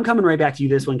 Brendan, I'm coming right back to you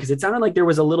this one, because it sounded like there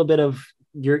was a little bit of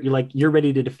you're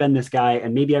ready to defend this guy,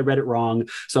 and maybe I read it wrong.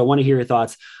 So I want to hear your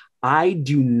thoughts. I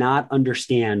do not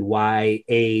understand why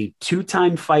a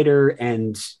two-time fighter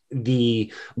and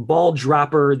the ball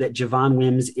dropper that Javon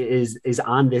Wims is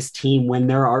on this team, when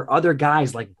there are other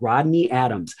guys like Rodney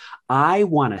Adams. I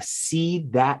want to see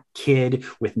that kid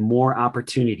with more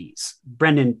opportunities.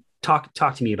 Brendan, talk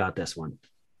to me about this one.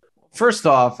 First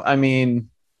off, I mean,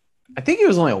 I think he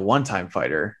was only a one-time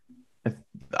fighter.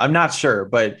 I'm not sure,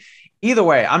 but either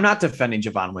way, I'm not defending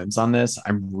Javon Wims on this.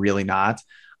 I'm really not.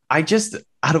 I just,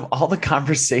 out of all the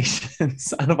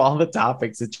conversations, out of all the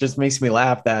topics, it just makes me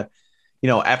laugh that,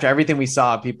 after everything we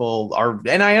saw, people are,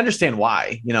 and I understand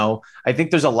why, I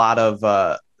think there's a lot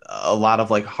of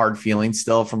like hard feelings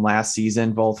still from last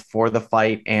season, both for the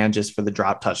fight and just for the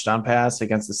drop touchdown pass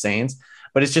against the Saints.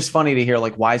 But it's just funny to hear,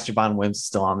 like, why is Javon Wims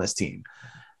still on this team?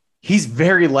 He's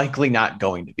very likely not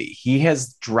going to be. He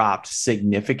has dropped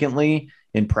significantly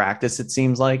in practice, it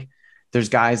seems like. There's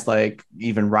guys like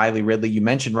even Riley Ridley. You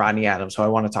mentioned Rodney Adams, who I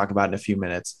want to talk about in a few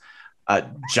minutes.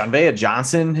 Jon'Vea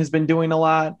Johnson has been doing a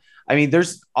lot. I mean,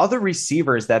 there's other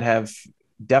receivers that have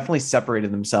definitely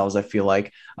separated themselves, I feel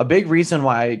like. A big reason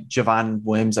why Javon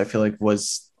Wims, I feel like,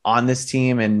 was on this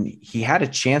team and he had a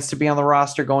chance to be on the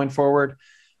roster going forward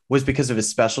was because of his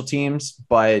special teams,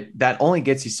 but that only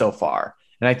gets you so far.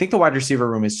 And I think the wide receiver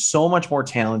room is so much more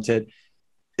talented.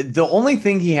 The only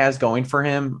thing he has going for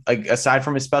him, aside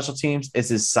from his special teams, is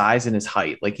his size and his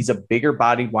height. Like, he's a bigger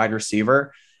bodied wide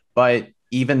receiver, but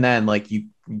even then, like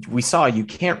we saw, you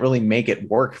can't really make it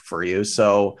work for you.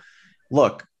 So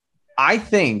look, I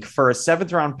think for a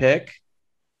 7th round pick,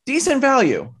 decent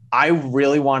value. I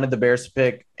really wanted the Bears to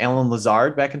pick Allen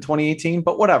Lazard back in 2018,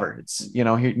 but whatever. It's,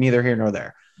 neither here nor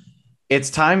there. It's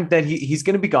time that he's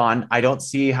going to be gone. I don't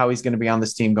see how he's going to be on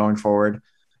this team going forward.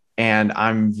 And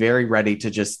I'm very ready to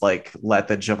just like let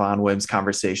the Javon Wims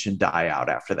conversation die out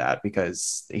after that,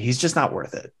 because he's just not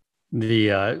worth it.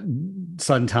 The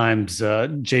Sun Times,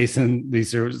 Jason,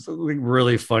 these are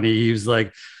really funny. He was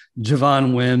like,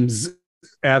 Javon Wims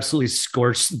absolutely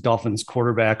scorched Dolphins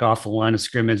quarterback off the line of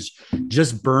scrimmage,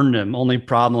 just burned him. Only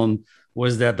problem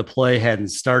was that the play hadn't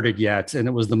started yet, and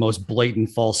it was the most blatant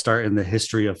false start in the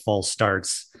history of false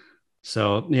starts.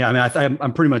 So, yeah, I mean,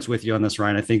 I'm pretty much with you on this,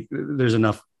 Ryan. I think there's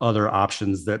enough other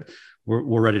options that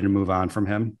we're ready to move on from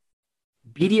him.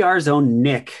 BDR's own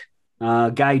Nick,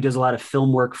 guy who does a lot of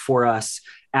film work for us,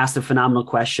 asked a phenomenal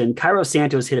question. Cairo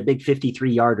Santos hit a big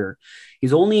 53-yarder.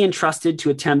 He's only entrusted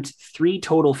to attempt 3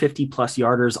 total 50-plus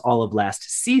yarders all of last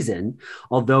season,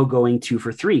 although going 2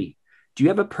 for 3. Do you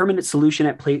have a permanent solution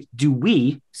at place? Do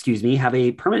we, have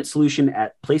a permanent solution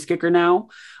at place kicker now?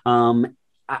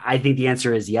 I think the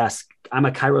answer is yes. I'm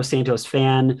a Cairo Santos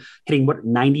fan, hitting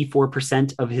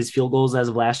 94% of his field goals as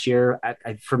of last year.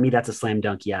 For me, that's a slam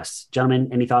dunk. Yes. Gentlemen,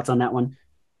 any thoughts on that one?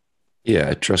 Yeah,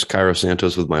 I trust Cairo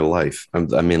Santos with my life.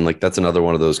 I mean, like, that's another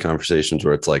one of those conversations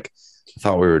where it's like, I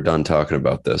thought we were done talking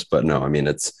about this, but no, I mean,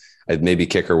 maybe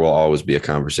kicker will always be a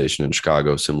conversation in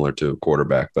Chicago, similar to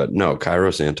quarterback, but no,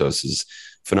 Cairo Santos is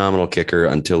phenomenal kicker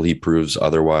until he proves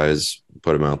otherwise.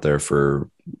 Put him out there for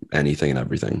anything and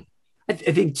everything. I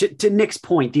think to Nick's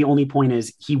point, the only point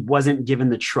is he wasn't given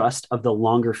the trust of the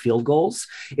longer field goals.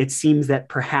 It seems that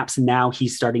perhaps now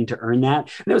he's starting to earn that.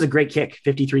 And that was a great kick,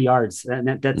 53 yards.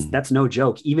 That's no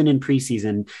joke, even in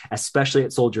preseason, especially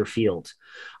at Soldier Field.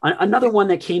 Another one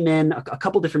that came in, a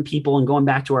couple different people, and going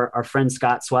back to our friend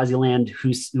Scott Swaziland,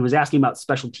 who was asking about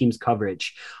special teams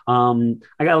coverage. I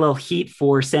got a little heat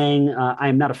for saying I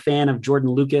am not a fan of Jordan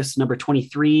Lucas, number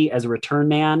 23, as a return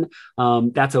man.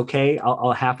 That's okay.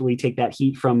 I'll happily take that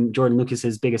heat from Jordan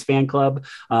Lucas's biggest fan club.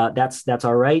 That's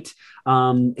all right.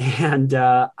 They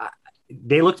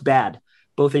looked bad,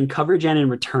 both in coverage and in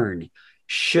return.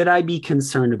 Should I be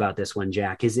concerned about this one,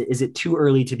 Jack? Is it too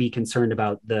early to be concerned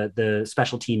about the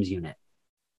special teams unit?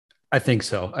 I think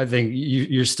so. I think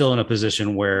you're still in a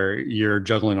position where you're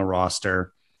juggling a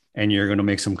roster and you're going to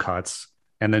make some cuts,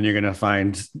 and then you're going to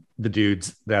find the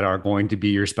dudes that are going to be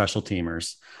your special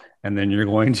teamers. And then you're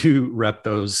going to rep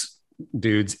those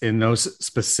dudes in those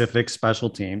specific special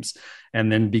teams, and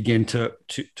then begin to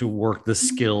work the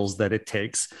skills that it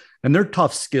takes and they're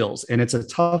tough skills. And it's a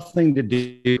tough thing to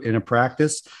do in a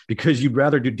practice because you'd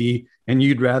rather do D and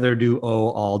you'd rather do O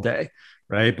all day.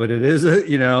 Right. But it is a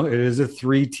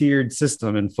 3-tiered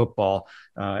system in football.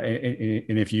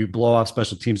 And if you blow off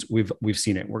special teams, we've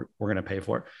seen it. We're going to pay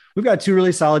for it. We've got 2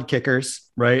 really solid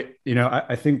kickers, right?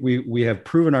 I think we have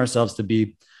proven ourselves to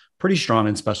be pretty strong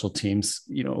in special teams,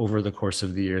 over the course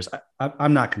of the years.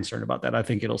 I'm not concerned about that. I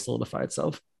think it'll solidify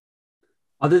itself.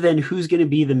 Other than who's going to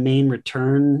be the main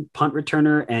punt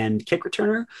returner and kick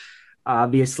returner,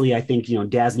 obviously, I think,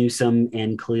 Daz Newsome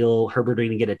and Khalil Herbert are going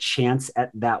to get a chance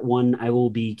at that one. I will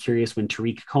be curious when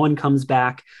Tariq Cohen comes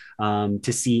back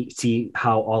to see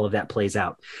how all of that plays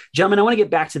out. Gentlemen, I want to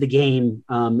get back to the game,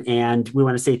 and we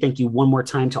want to say thank you one more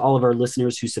time to all of our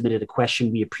listeners who submitted a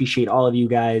question. We appreciate all of you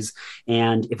guys.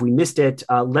 And if we missed it,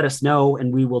 let us know,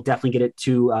 and we will definitely get it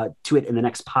to it in the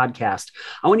next podcast.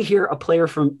 I want to hear a player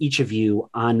from each of you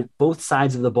on both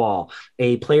sides of the ball,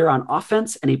 a player on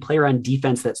offense and a player on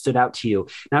defense that stood out to you.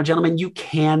 Now, gentlemen, you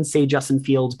can say Justin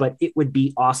Fields, but it would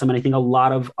be awesome. And I think a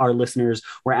lot of our listeners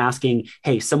were asking,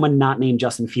 hey, someone not named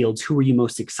Justin Fields, who are you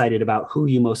most excited about? Who are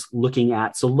you most looking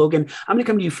at? So Logan, I'm going to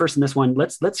come to you first in this one.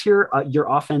 Let's hear your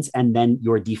offense and then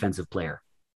your defensive player.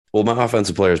 Well, my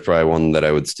offensive player is probably one that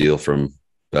I would steal from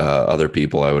other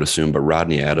people, I would assume, but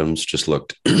Rodney Adams just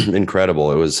looked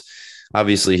incredible. It was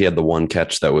obviously he had the one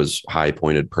catch that was high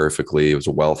pointed perfectly. It was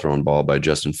a well thrown ball by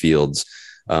Justin Fields.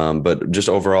 But just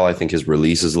overall, I think his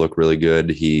releases look really good.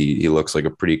 He looks like a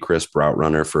pretty crisp route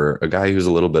runner for a guy who's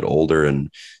a little bit older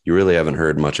and you really haven't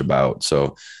heard much about.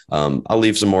 So I'll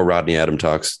leave some more Rodney Adams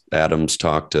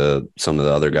talk to some of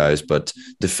the other guys. But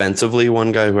defensively,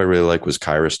 one guy who I really like was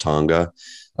Khyiris Tonga.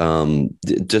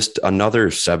 Just another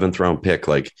 7th round pick.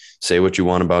 Like, say what you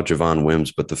want about Javon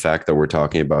Wims, but the fact that we're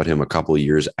talking about him a couple of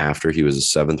years after he was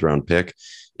a 7th round pick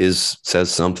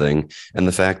says something. And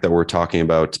the fact that we're talking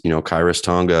about, Khyiris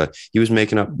Tonga, he was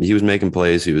making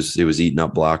plays. He was eating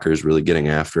up blockers, really getting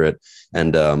after it.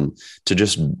 And to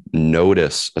just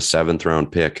notice a 7th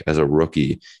round pick as a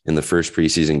rookie in the first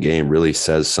preseason game really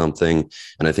says something.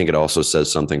 And I think it also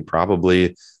says something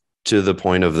probably to the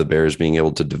point of the Bears being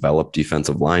able to develop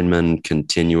defensive linemen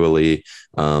continually.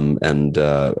 And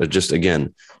just,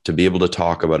 again, to be able to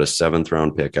talk about a 7th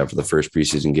round pick after the first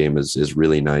preseason game is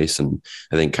really nice. And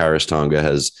I think Khyiris Tonga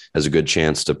has a good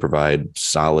chance to provide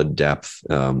solid depth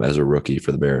as a rookie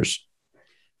for the Bears.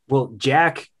 Well,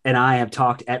 Jack and I have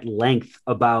talked at length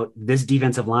about this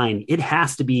defensive line. It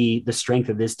has to be the strength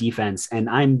of this defense. And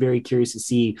I'm very curious to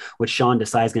see what Sean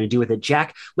Desai is going to do with it.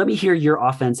 Jack, let me hear your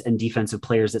offense and defensive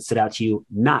players that stood out to you,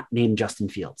 not named Justin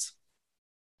Fields.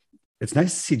 It's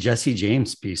nice to see Jesse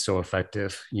James be so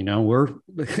effective. We're,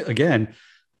 again,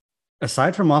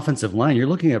 aside from offensive line, you're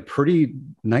looking at pretty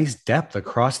nice depth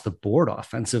across the board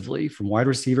offensively, from wide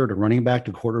receiver to running back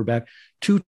to quarterback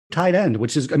to tight end,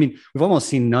 which is, we've almost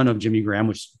seen none of Jimmy Graham,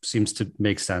 which seems to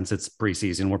make sense. It's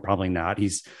preseason. We're probably not.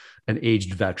 He's an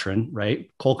aged veteran,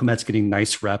 right? Cole Kmet's getting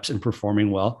nice reps and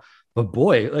performing well. But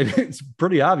boy, it's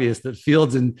pretty obvious that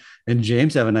Fields and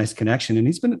James have a nice connection. And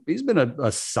he's been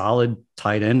a solid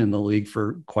tight end in the league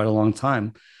for quite a long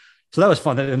time. So that was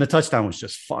fun. And the touchdown was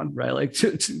just fun, right? Like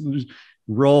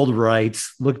rolled right,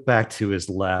 looked back to his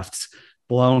left,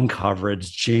 blown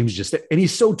coverage. James and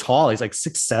he's so tall. He's like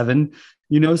 6'7",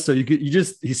 so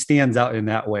he stands out in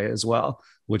that way as well,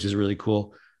 which is really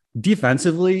cool.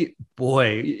 Defensively,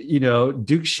 boy,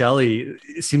 Duke Shelley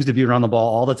seems to be around the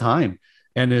ball all the time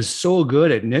and is so good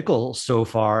at nickel so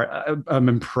far. I'm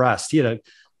impressed. He had a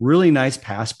really nice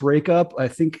pass breakup. I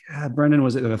think Brendan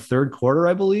was in the 3rd quarter,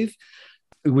 I believe.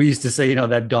 We used to say,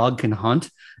 that dog can hunt.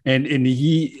 And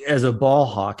he, as a ball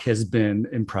hawk, has been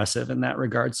impressive in that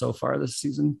regard so far this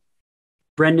season.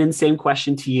 Brendan, same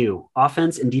question to you.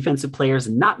 Offense and defensive players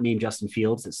not named Justin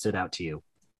Fields that stood out to you.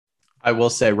 I will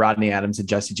say Rodney Adams and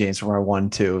Jesse James from our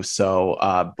 1-2.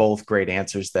 So both great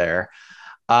answers there.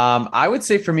 I would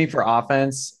say for me, for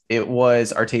offense, it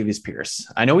was Artavis Pierce.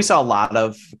 I know we saw a lot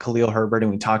of Khalil Herbert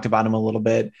and we talked about him a little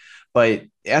bit, but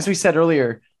as we said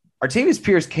earlier, Artavis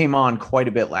Pierce came on quite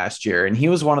a bit last year, and he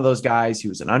was one of those guys. He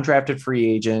was an undrafted free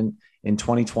agent in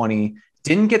 2020,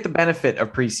 didn't get the benefit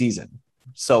of preseason.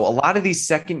 So a lot of these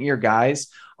second-year guys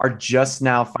are just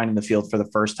now finding the field for the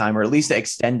first time, or at least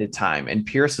extended time. And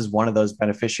Pierce is one of those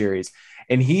beneficiaries.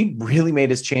 And he really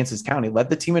made his chances count. He led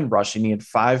the team in rushing. He had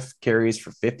 5 carries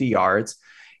for 50 yards.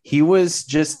 He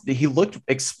looked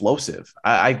explosive.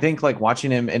 I think like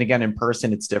watching him, and again, in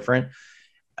person, it's different.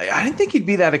 I didn't think he'd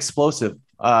be that explosive,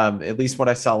 at least what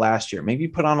I saw last year. Maybe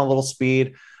put on a little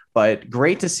speed, but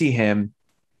great to see him.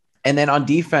 And then on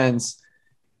defense,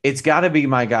 it's got to be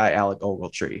my guy, Alec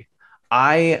Ogletree.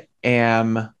 I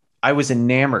am I was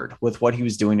enamored with what he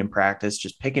was doing in practice,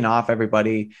 just picking off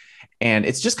everybody. And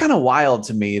it's just kind of wild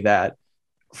to me that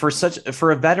for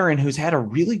a veteran who's had a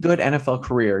really good NFL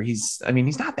career, he's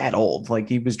not that old. Like,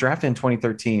 he was drafted in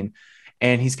 2013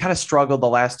 and he's kind of struggled the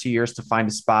last 2 years to find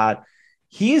a spot.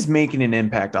 He is making an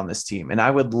impact on this team. And I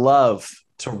would love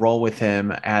to roll with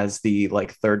him as the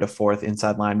third to fourth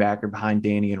inside linebacker behind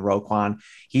Danny and Roquan.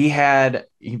 He had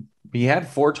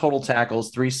 4 total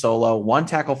tackles, 3 solo, 1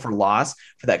 tackle for loss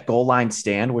for that goal line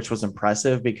stand, which was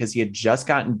impressive because he had just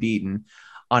gotten beaten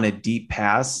on a deep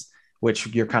pass, which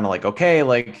you're kind of like, okay,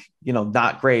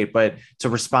 not great, but to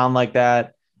respond like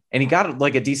that. And he got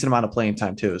a decent amount of playing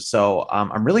time too. So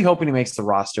I'm really hoping he makes the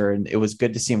roster, and it was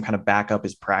good to see him kind of back up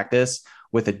his practice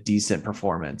with a decent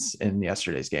performance in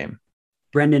yesterday's game.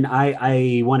 Brendan,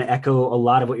 I want to echo a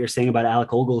lot of what you're saying about Alec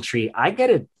Ogletree. I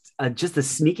get just a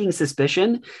sneaking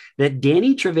suspicion that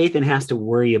Danny Trevathan has to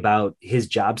worry about his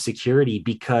job security,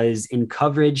 because in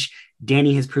coverage,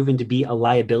 Danny has proven to be a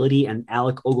liability and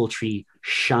Alec Ogletree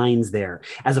shines there.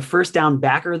 As a first down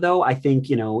backer, though, I think,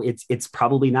 it's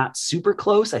probably not super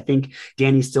close. I think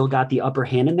Danny still got the upper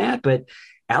hand in that, but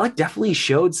Alec definitely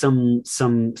showed some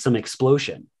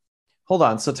explosion. Hold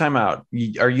on. So time out.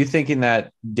 Are you thinking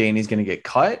that Danny's going to get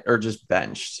cut or just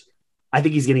benched? I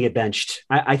think he's going to get benched.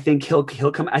 I think he'll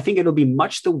come. I think it'll be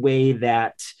much the way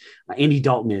that Andy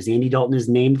Dalton is. Andy Dalton is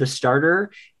named the starter.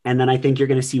 And then I think you're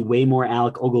going to see way more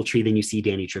Alec Ogletree than you see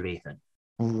Danny Trevathan.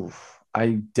 Oof,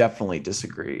 I definitely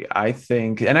disagree. I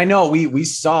think, and I know we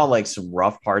saw some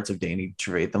rough parts of Danny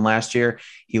Trevathan last year.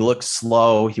 He looked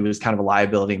slow. He was kind of a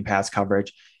liability in pass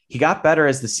coverage. He got better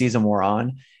as the season wore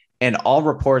on. And all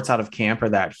reports out of camp are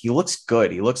that he looks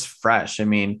good. He looks fresh. I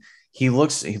mean, he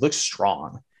looks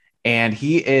strong. And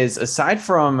he is, aside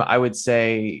from, I would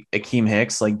say, Akeem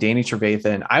Hicks, Danny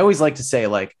Trevathan, I always like to say,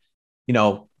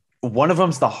 one of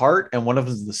them's the heart and one of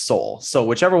them's the soul. So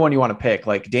whichever one you want to pick,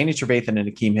 Danny Trevathan and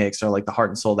Akeem Hicks are the heart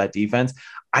and soul of that defense.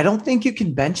 I don't think you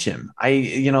can bench him.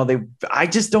 I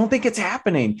just don't think it's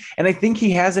happening. And I think he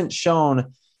hasn't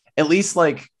shown, at least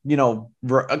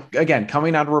again,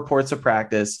 coming out of reports of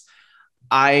practice,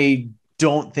 I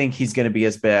don't think he's going to be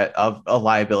as bad of a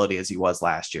liability as he was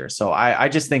last year. So I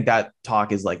just think that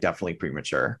talk is definitely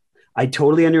premature. I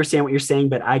totally understand what you're saying,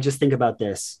 but I just think about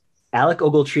this. Alec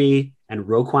Ogletree and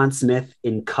Roquan Smith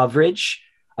in coverage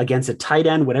against a tight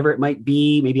end, whatever it might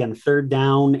be, maybe on third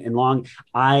down and long.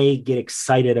 I get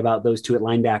excited about those two at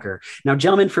linebacker. Now,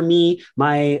 gentlemen, for me,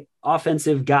 my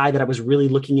offensive guy that I was really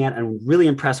looking at and really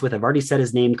impressed with, I've already said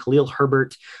his name, Khalil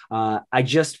Herbert. I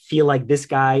just feel like this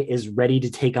guy is ready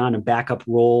to take on a backup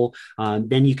role.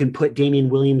 Then you can put Damian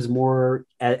Williams more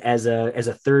as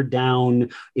a third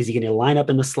down. Is he going to line up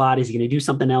in the slot? Is he going to do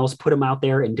something else? Put him out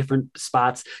there in different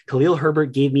spots. Khalil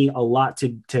Herbert gave me a lot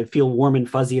to feel warm and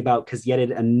fuzzy about, because yet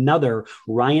another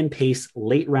Ryan Pace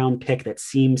late round pick that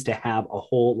seems to have a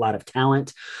whole lot of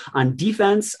talent. On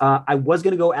defense, I was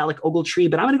going to go Alec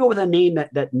Ogletree, but I'm going to go with a name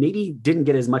that maybe didn't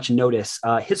get as much notice.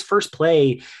 His first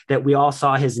play that we all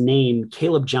saw his name,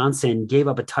 Caleb Johnson, gave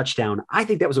up a touchdown. I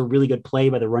think that was a really good play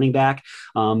by the running back.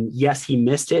 Yes, he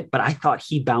missed it, but I thought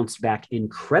he bounced back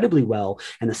incredibly well.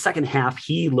 And the second half,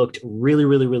 he looked really,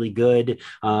 really, really good.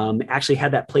 Actually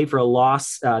had that play for a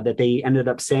loss that they ended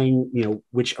up saying,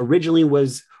 which originally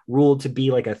was ruled to be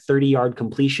a 30-yard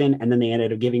completion, and then they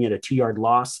ended up giving it a 2-yard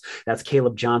loss. That's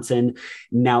Caleb Johnson.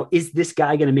 Now, is this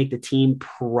guy going to make the team?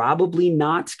 Probably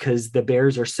not, because the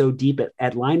Bears are so deep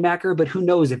at linebacker, but who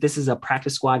knows, if this is a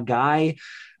practice squad guy,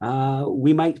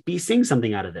 we might be seeing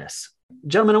something out of this.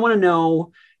 Gentlemen, I want to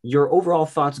know your overall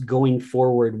thoughts going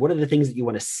forward. What are the things that you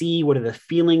want to see? What are the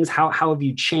feelings? How have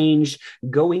you changed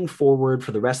going forward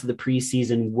for the rest of the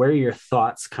preseason? Where are your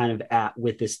thoughts kind of at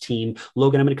with this team?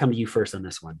 Logan, I'm going to come to you first on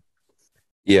this one.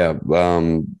 Yeah.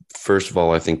 First of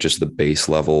all, I think just the base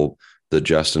level, the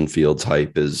Justin Fields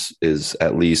hype is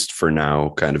at least for now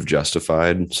kind of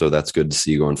justified. So that's good to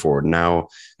see going forward. Now,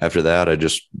 after that, I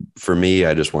just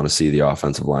want to see the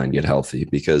offensive line get healthy,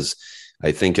 because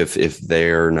I think if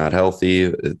they're not healthy,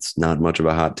 it's not much of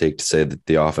a hot take to say that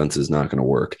the offense is not going to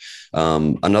work.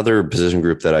 Another position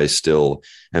group that I still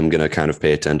am going to kind of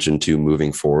pay attention to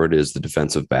moving forward is the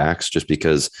defensive backs, just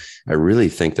because I really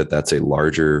think that that's a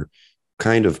larger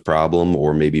kind of problem,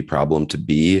 or maybe problem to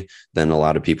be, than a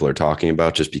lot of people are talking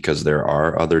about, just because there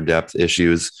are other depth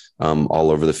issues all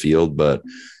over the field. But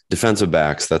defensive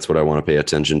backs, that's what I want to pay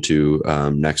attention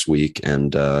to next week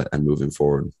and moving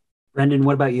forward. Brendan,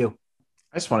 what about you?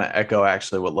 I just want to echo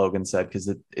actually what Logan said,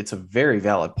 because it's a very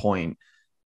valid point.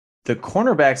 The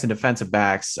cornerbacks and defensive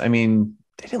backs, I mean,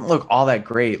 they didn't look all that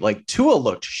great. Tua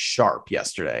looked sharp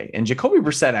yesterday, and Jacoby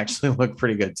Brissett actually looked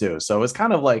pretty good too. So it was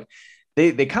kind of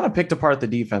they kind of picked apart the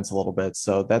defense a little bit.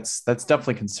 So that's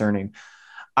definitely concerning.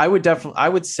 I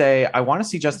would say I want to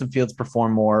see Justin Fields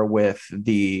perform more with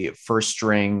the first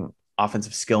string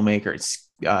offensive skill makers,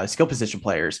 skill position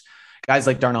players, guys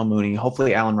like Darnell Mooney.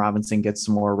 Hopefully Allen Robinson gets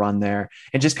some more run there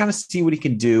and just kind of see what he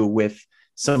can do with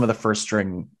some of the first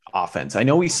string offense. I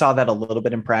know we saw that a little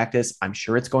bit in practice. I'm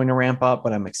sure it's going to ramp up,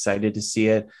 but I'm excited to see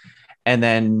it. And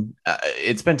then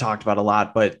it's been talked about a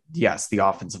lot, but yes, the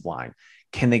offensive line.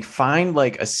 Can they find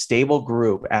like a stable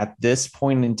group at this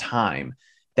point in time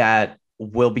that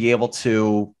will be able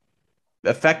to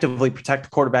effectively protect the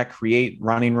quarterback, create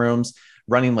running rooms,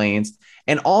 running lanes,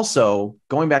 and also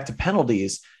going back to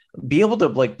penalties, be able to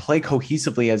like play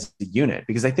cohesively as a unit?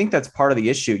 Because I think that's part of the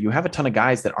issue. You have a ton of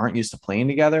guys that aren't used to playing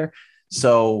together.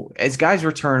 So as guys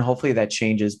return, hopefully that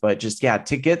changes, but just, yeah,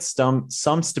 to get some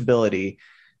stability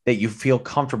that you feel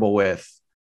comfortable with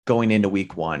going into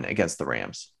week 1 against the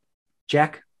Rams.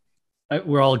 Jack?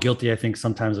 We're all guilty, I think,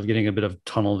 sometimes of getting a bit of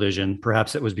tunnel vision.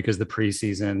 Perhaps it was because the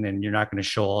preseason and you're not going to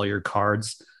show all your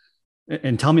cards.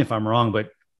 And tell me if I'm wrong, but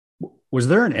was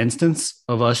there an instance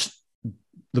of us,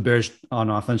 the Bears on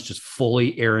offense, just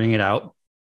fully airing it out?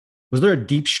 Was there a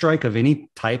deep strike of any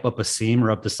type up a seam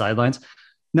or up the sidelines?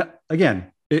 Now,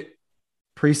 again,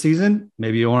 preseason,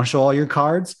 maybe you want to show all your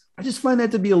cards. I just find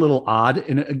that to be a little odd.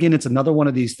 And again, it's another one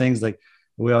of these things, like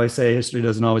we always say, history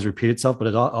doesn't always repeat itself, but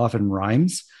it often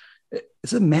rhymes.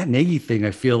 It's a Matt Nagy thing,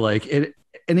 I feel like.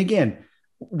 And again,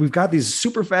 we've got these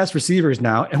super fast receivers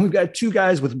now, and we've got 2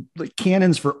 guys with like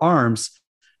cannons for arms.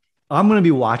 I'm going to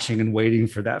be watching and waiting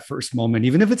for that first moment,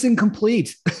 even if it's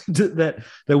incomplete, that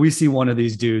we see one of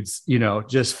these dudes,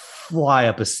 just fly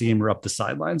up a seam or up the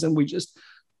sidelines, and we just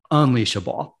unleash a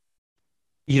ball.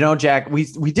 Jack,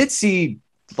 we did see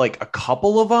like a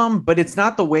couple of them, but it's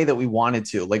not the way that we wanted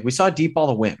to. Like we saw a deep ball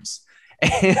to Wims,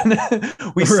 and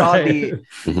we saw the,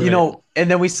 and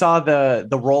then we saw the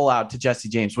rollout to Jesse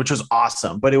James, which was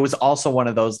awesome. But it was also one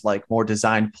of those like more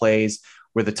designed plays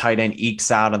where the tight end ekes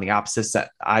out on the opposite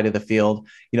side of the field.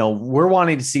 We're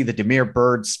wanting to see the Damiere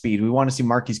Byrd speed. We want to see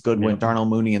Marquise Goodwin, Darnell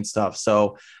Mooney and stuff.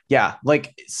 So yeah,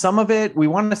 like some of it, we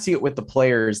want to see it with the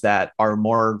players that are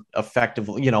more effective,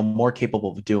 more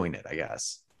capable of doing it, I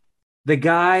guess. The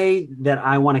guy that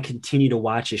I want to continue to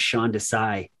watch is Sean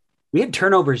Desai. We had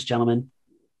turnovers, gentlemen.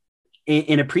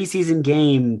 In a preseason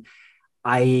game,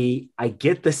 I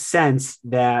get the sense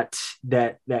that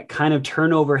kind of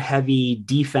turnover heavy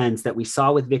defense that we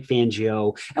saw with Vic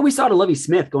Fangio, and we saw to Lovie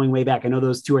Smith going way back. I know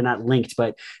those two are not linked,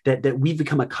 but that we've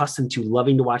become accustomed to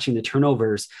loving to watching the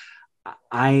turnovers.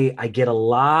 I get a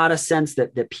lot of sense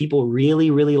that people really,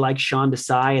 really like Sean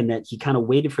Desai, and that he kind of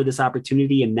waited for this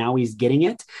opportunity and now he's getting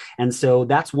it. And so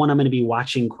that's one I'm going to be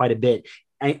watching quite a bit.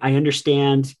 I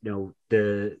understand,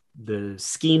 the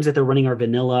schemes that they're running are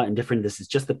vanilla and different. This is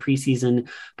just the preseason.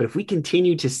 But if we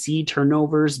continue to see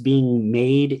turnovers being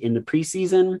made in the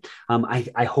preseason,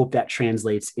 I hope that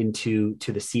translates into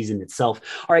the season itself.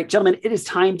 All right, gentlemen, it is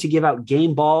time to give out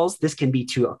game balls. This can be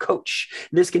to a coach.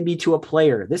 This can be to a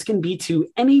player. This can be to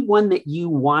anyone that you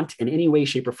want in any way,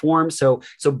 shape, or form. So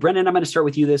Brendan, I'm going to start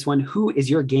with you this one. Who is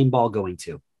your game ball going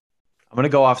to? I'm going to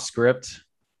go off script,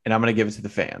 and I'm going to give it to the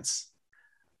fans.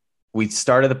 We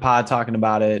started the pod talking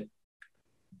about it.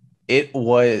 It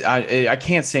was, I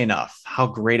can't say enough how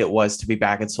great it was to be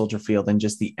back at Soldier Field, and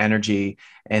just the energy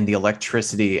and the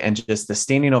electricity and just the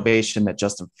standing ovation that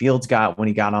Justin Fields got when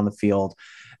he got on the field,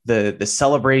 the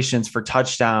celebrations for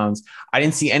touchdowns. I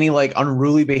didn't see any like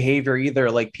unruly behavior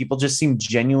either. Like people just seemed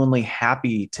genuinely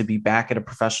happy to be back at a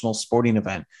professional sporting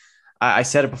event. I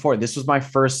said it before, this was my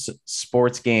first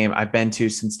sports game I've been to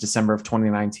since December of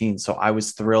 2019. So I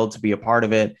was thrilled to be a part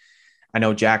of it. I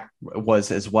know Jack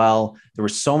was as well. There were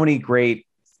so many great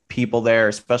people there,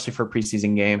 especially for a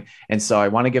preseason game. And so I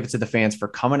want to give it to the fans for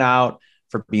coming out,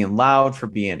 for being loud, for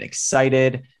being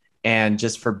excited, and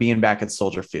just for being back at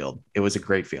Soldier Field. It was a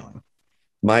great feeling.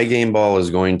 My game ball is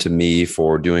going to me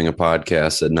for doing a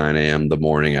podcast at 9 a.m. the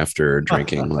morning after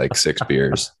drinking like 6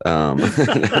 beers.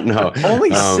 No,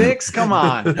 only 6. Come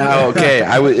on. Okay.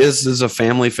 This is a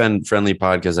family friendly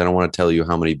podcast. I don't want to tell you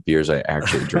how many beers I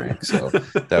actually drank. So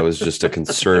that was just a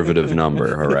conservative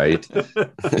number. All right.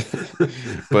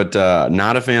 But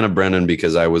not a fan of Brendan,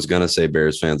 because I was going to say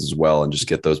Bears fans as well and just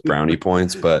get those brownie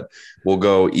points, but we'll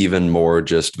go even more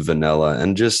just vanilla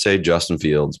and just say Justin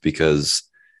Fields, because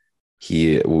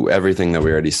everything that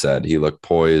we already said, he looked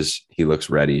poised. He looks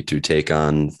ready to take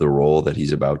on the role that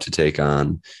he's about to take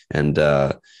on. And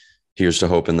here's to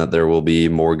hoping that there will be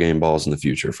more game balls in the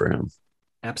future for him.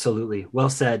 Absolutely.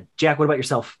 Well said. Jack, what about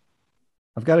yourself?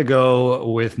 I've got to go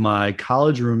with my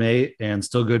college roommate and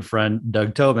still good friend,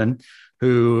 Doug Tobin,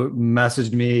 who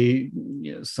messaged me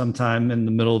sometime in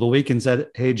the middle of the week and said,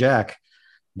 "Hey, Jack,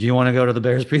 do you want to go to the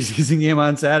Bears preseason game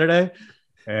on Saturday?"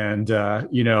 And,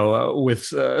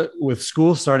 with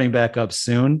school starting back up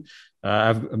soon,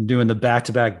 I'm doing the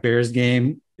back-to-back Bears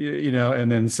game,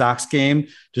 and then Sox game,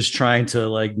 just trying to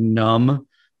like numb,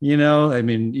 I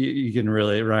mean, you can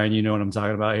really, Ryan, you know what I'm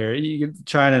talking about here. You can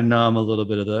try to numb a little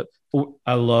bit of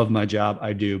I love my job.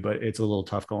 I do, but it's a little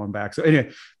tough going back. So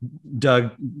anyway,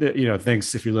 Doug,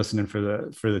 thanks if you're listening for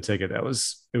the ticket. It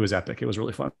was epic. It was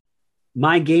really fun.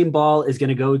 My game ball is going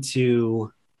to go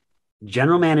to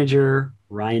general manager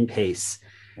Ryan Pace.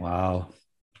 Wow.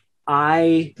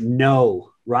 I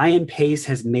know Ryan Pace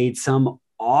has made some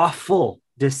awful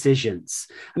decisions.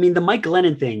 I mean, the Mike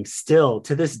Glennon thing still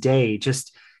to this day,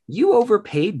 just you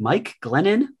overpaid Mike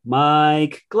Glennon.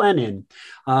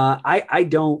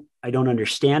 I don't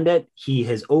understand it. He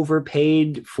has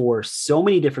overpaid for so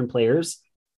many different players,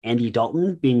 Andy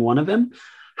Dalton being one of them.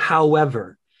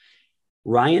 However,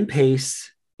 Ryan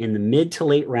Pace in the mid to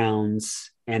late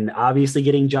rounds and obviously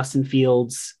getting Justin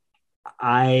Fields,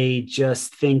 I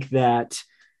just think that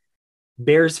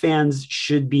Bears fans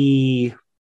should be,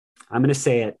 I'm going to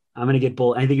say it, I'm going to get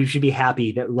bold. I think you should be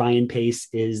happy that Ryan Pace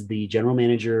is the general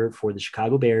manager for the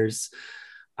Chicago Bears.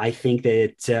 I think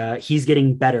that he's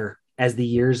getting better as the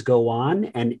years go on.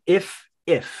 And if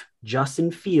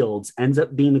Justin Fields ends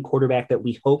up being the quarterback that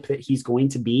we hope that he's going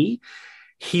to be,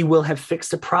 he will have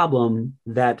fixed a problem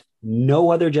that no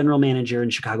other general manager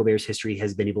in Chicago Bears history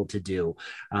has been able to do.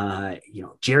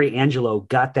 Jerry Angelo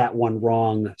got that one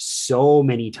wrong so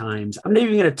many times. I'm not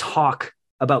even going to talk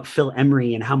about Phil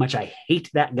Emery and how much I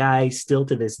hate that guy still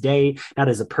to this day, not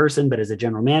as a person, but as a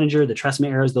general manager. The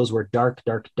Trestman eras, those were dark,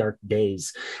 dark, dark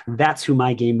days. That's who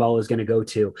my game ball is going to go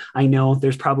to. I know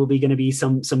there's probably going to be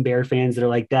some Bear fans that are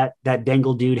like, that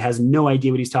Dangle dude has no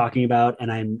idea what he's talking about,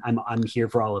 and I'm here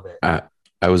for all of it.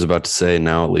 I was about to say,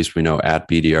 now at least we know at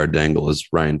BDR Dangle is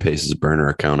Ryan Pace's burner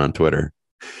account on Twitter.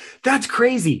 That's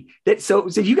crazy. So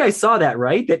you guys saw that,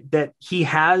 right? That he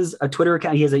has a Twitter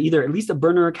account. He has either at least a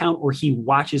burner account or he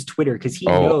watches Twitter because he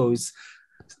knows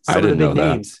some of the big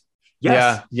names.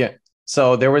 Yes. Yeah.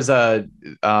 So there was I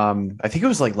think it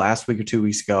was like last week or 2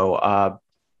 weeks ago.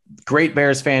 Great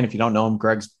Bears fan. If you don't know him,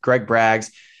 Greg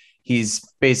Braggs. He's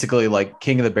basically like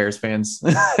king of the Bears fans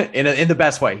in the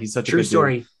best way. He's such a true good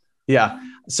story. Dude. Yeah.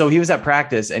 So he was at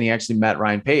practice and he actually met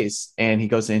Ryan Pace and he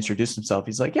goes to introduce himself.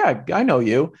 He's like, "Yeah, I know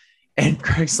you." And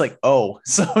Greg's like, "Oh,"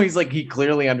 so he's like, he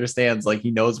clearly understands, like he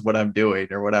knows what I'm doing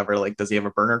or whatever. Like, does he have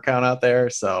a burner account out there?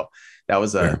 So that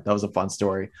was a fun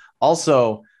story.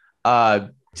 Also,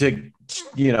 to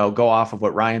go off of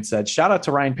what Ryan said, shout out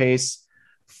to Ryan Pace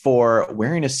for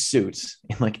wearing a suit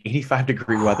in like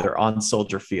 85-degree weather on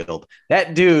Soldier Field.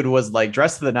 That dude was like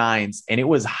dressed to the nines and it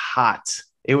was hot.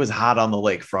 It was hot on the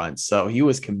lakefront. So he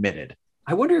was committed.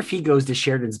 I wonder if he goes to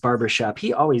Sheridan's barbershop.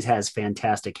 He always has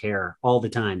fantastic hair all the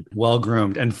time.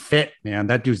 Well-groomed and fit, man.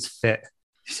 That dude's fit.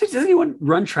 Does anyone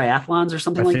run triathlons or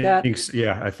something like that?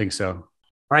 Yeah, I think so. All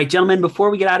right, gentlemen, before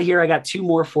we get out of here, I got two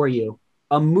more for you.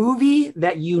 A movie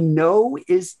that you know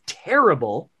is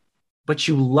terrible, but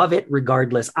you love it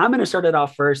regardless. I'm going to start it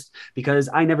off first because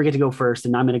I never get to go first,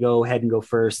 and I'm going to go ahead and go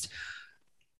first.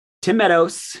 Tim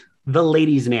Meadows, The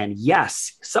Ladies' Man.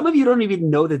 Yes, some of you don't even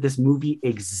know that this movie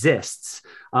exists,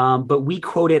 but we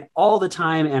quote it all the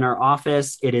time in our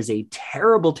office. It is a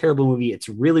terrible, terrible movie. It's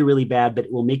really, really bad, but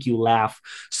it will make you laugh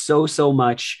so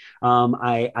much.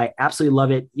 I absolutely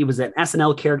love it. It was an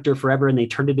SNL character forever, and they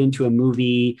turned it into a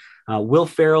movie. Will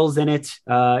Ferrell's in it.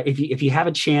 If you have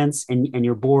a chance and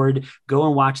you're bored, go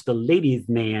and watch The Ladies'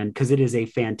 Man because it is a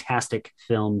fantastic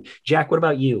film. Jack, what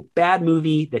about you? Bad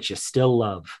movie that you still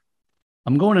love?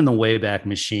 I'm going in the Wayback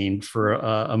Machine for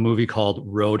a movie called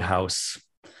Roadhouse.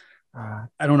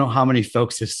 I don't know how many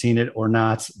folks have seen it or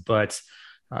not, but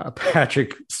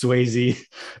Patrick Swayze,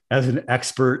 as an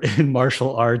expert in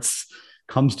martial arts,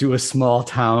 comes to a small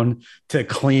town to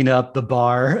clean up the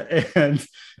bar and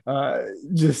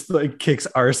just like kicks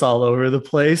arse all over the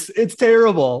place. It's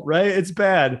terrible, right? It's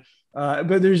bad.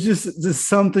 But there's just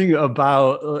something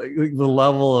about the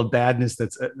level of badness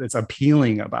that's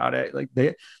appealing about it. Like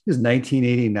this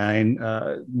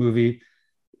 1989 movie.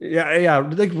 Yeah.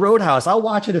 Like Roadhouse. I'll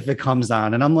watch it if it comes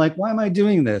on. And I'm like, why am I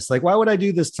doing this? Like, why would I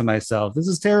do this to myself? This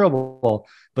is terrible.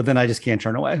 But then I just can't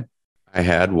turn away. I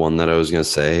had one that I was going to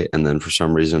say, and then for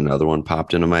some reason, another one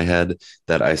popped into my head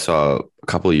that I saw a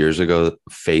couple of years ago,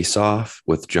 Face Off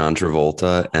with John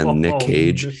Travolta and Nick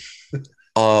Cage.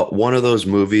 One of those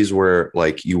movies where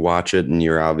like you watch it and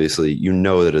you're obviously, you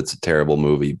know that it's a terrible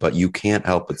movie, but you can't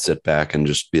help but sit back and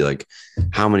just be like,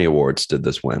 how many awards did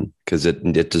this win? Because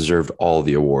it deserved all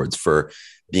the awards for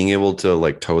being able to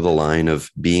like toe the line of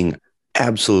being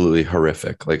absolutely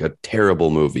horrific, like a terrible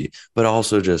movie, but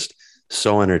also just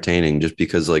so entertaining, just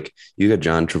because like you got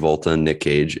John Travolta and Nick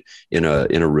Cage in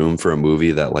a room for a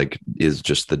movie that like is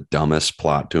just the dumbest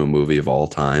plot to a movie of all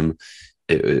time.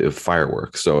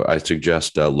 Fireworks. So I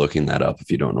suggest looking that up if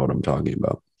you don't know what I'm talking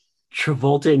about.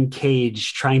 Travolta and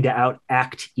Cage trying to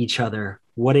outact each other.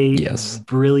 What a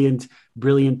brilliant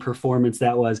performance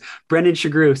that was. Brendan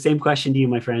Shagru, same question to you,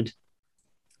 my friend.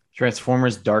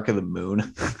 Transformers Dark of the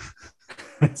Moon.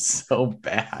 It's so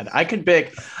bad.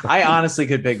 I honestly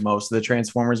could pick most of the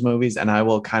Transformers movies, and I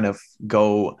will die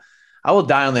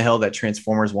on the hill that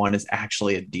Transformers 1 is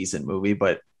actually a decent movie.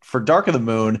 But for Dark of the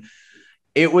Moon,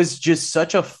 it was just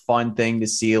such a fun thing to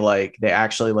see. Like they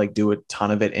actually like do a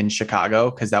ton of it in Chicago,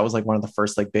 because that was like one of the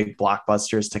first like big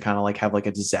blockbusters to kind of like have like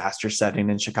a disaster setting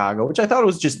in Chicago, which I thought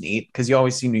was just neat because you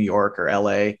always see New York or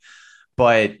LA,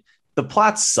 but the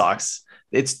plot sucks.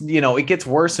 It's, it gets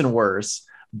worse and worse,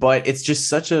 but it's just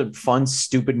such a fun,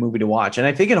 stupid movie to watch. And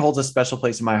I think it holds a special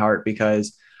place in my heart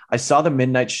because I saw the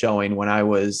midnight showing when I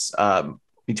was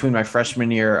between my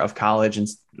freshman year of college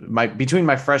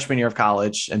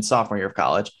and sophomore year of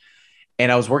college.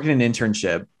 And I was working an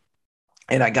internship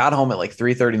and I got home at like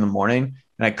 3:30 in the morning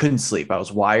and I couldn't sleep. I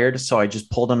was wired. So I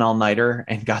just pulled an all-nighter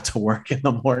and got to work in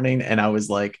the morning. And I was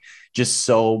like, just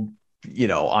so,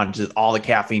 on just all the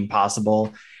caffeine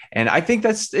possible. And I think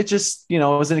it just, it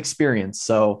was an experience.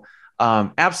 So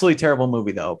absolutely terrible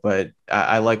movie though, but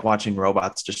I like watching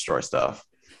robots destroy stuff.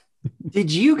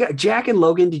 Did you, Jack and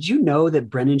Logan, did you know that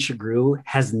Brendan Shagru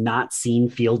has not seen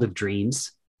Field of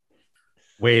Dreams?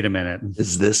 Wait a minute.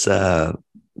 Is this a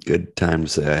good time to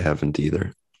say I haven't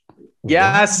either?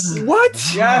 Yes. What?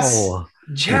 Yes. Wow.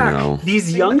 Jack,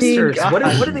 these youngsters, what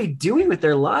are they doing with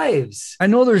their lives? I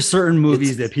know there's certain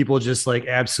movies that people just like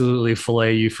absolutely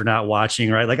fillet you for not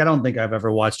watching, right? Like, I don't think I've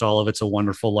ever watched all of It's a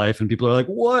Wonderful Life, and people are like,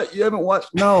 what? You haven't watched?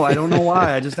 No, I don't know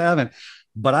why. I just haven't.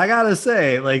 But I gotta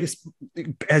say, like,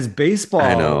 as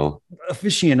baseball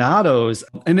aficionados,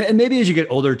 and maybe as you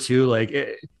get older too, like,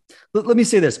 let me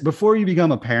say this: before you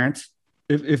become a parent,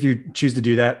 if you choose to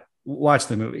do that, watch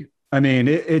the movie. I mean,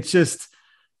 it's just,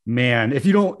 man, if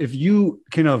you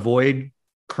can avoid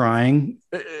crying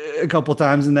a couple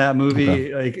times in that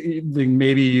movie, like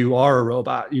maybe you are a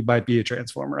robot, you might be a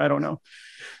transformer. I don't know.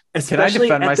 Especially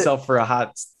can I defend myself for a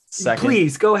hot second?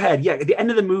 Please go ahead. Yeah, at the end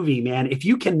of the movie, man, if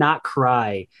you cannot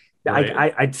cry,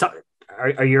 right.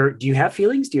 Do you have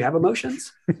feelings? Do you have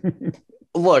emotions?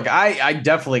 Look, I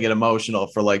definitely get emotional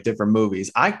for like different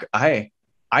movies.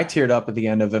 I teared up at the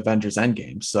end of Avengers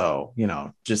Endgame, so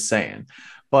just saying.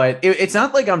 But it's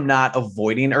not like I'm not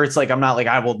avoiding, or it's like I'm not like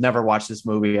I will never watch this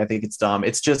movie. I think it's dumb.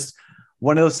 It's just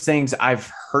one of those things.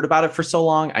 I've heard about it for so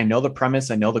long. I know the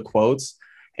premise. I know the quotes.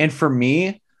 And for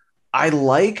me, I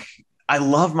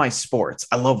love my sports.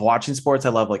 I love watching sports. I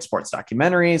love like sports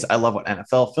documentaries. I love what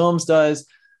NFL Films does.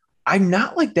 I'm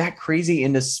not like that crazy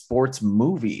into sports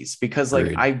movies because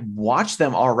like I watch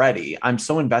them already. I'm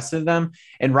so invested in them.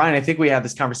 And Ryan, I think we had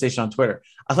this conversation on Twitter.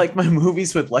 I like my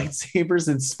movies with lightsabers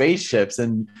and spaceships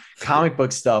and comic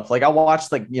book stuff. Like I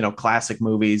watch like, classic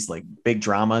movies, like big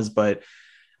dramas, but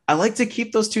I like to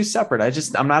keep those two separate.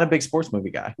 I'm not a big sports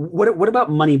movie guy. What about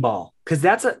Moneyball? Because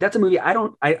that's a movie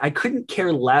I couldn't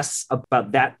care less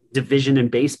about that division in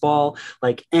baseball.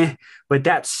 Like, but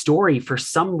that story for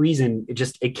some reason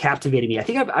it captivated me. I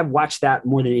think I've watched that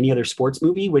more than any other sports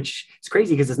movie, which is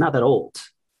crazy because it's not that old.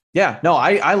 Yeah, no,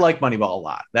 I like Moneyball a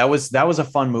lot. That was a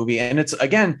fun movie, and it's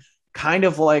again kind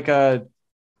of like this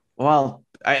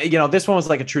one was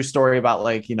like a true story about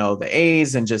like, the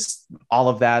A's and just all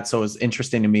of that. So it was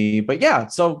interesting to me, but yeah,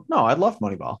 so no, I love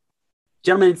Moneyball.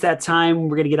 Gentlemen, it's that time.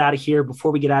 We're going to get out of here. Before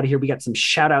we get out of here, we got some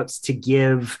shout outs to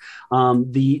give.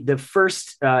 The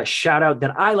first shout out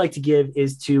that I like to give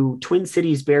is to Twin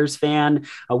Cities Bears fan.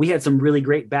 We had some really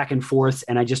great back and forths,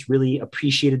 and I just really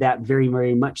appreciated that very,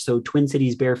 very much. So Twin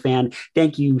Cities Bear fan,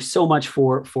 thank you so much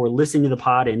for listening to the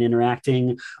pod and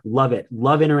interacting. Love it.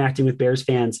 Love interacting with Bears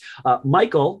fans.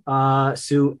 Michael,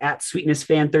 so at Sweetness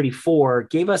Fan 34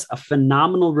 gave us a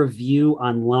phenomenal review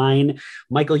online.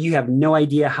 Michael, you have no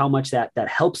idea how much that that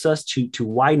helps us to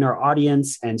widen our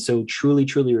audience. And so truly,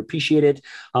 truly appreciate it.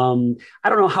 I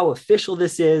don't know how official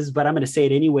this is, but I'm going to say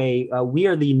it anyway. We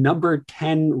are the number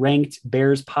 10 ranked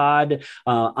Bears pod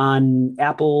on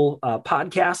Apple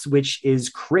Podcasts, which is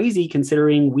crazy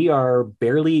considering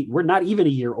we're not even a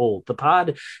year old. The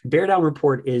pod Bear Down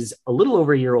Report is a little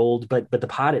over a year old, but the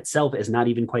pod itself is not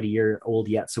even quite a year old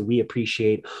yet. So we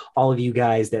appreciate all of you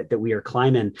guys that we are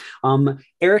climbing.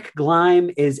 Eric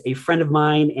Gleim is a friend of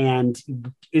mine and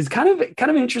is kind of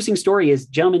an interesting story.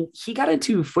 Gentlemen, he got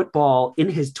into football in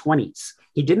his 20s.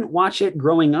 He didn't watch it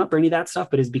growing up or any of that stuff,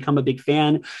 but has become a big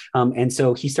fan. And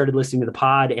so he started listening to the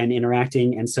pod and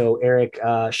interacting. And so Eric,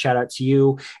 shout out to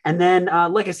you. And then,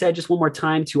 like I said, just one more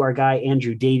time to our guy,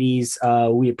 Andrew Davies.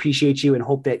 We appreciate you and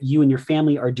hope that you and your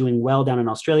family are doing well down in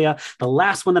Australia. The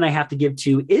last one that I have to give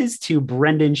to is to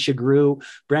Brendan Shagru.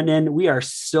 Brendan, we are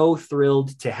so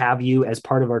thrilled to have you as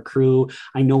part of our crew.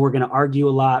 I know we're going to argue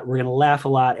a lot. We're going to laugh a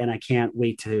lot, and I can't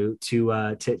wait to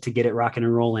get it rocking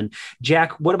and rolling.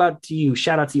 Jack, what about you?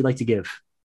 Shout outs you'd like to give?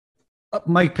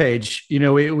 Mike Page,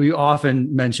 we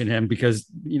often mention him because,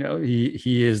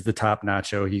 he is the top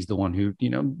nacho. He's the one who,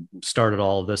 started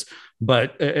all of this,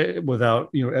 but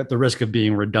without, at the risk of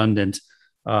being redundant,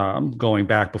 going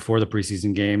back before the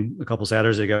preseason game a couple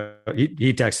Saturdays ago,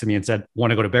 he texted me and said, want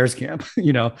to go to Bears camp,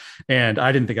 and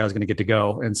I didn't think I was going to get to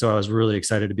go. And so I was really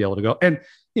excited to be able to go. And,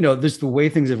 just the way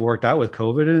things have worked out with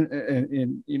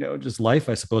COVID and just life,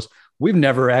 I suppose, we've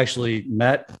never actually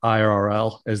met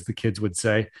IRL, as the kids would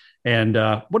say. And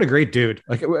what a great dude.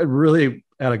 Like, I really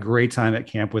had a great time at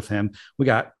camp with him. We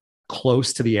got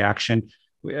close to the action.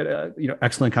 We had,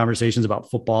 excellent conversations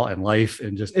about football and life,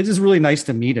 and it's just really nice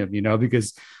to meet him,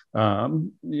 because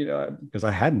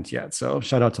I hadn't yet. So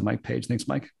shout out to Mike Page. Thanks,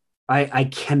 Mike. I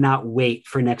cannot wait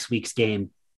for next week's game.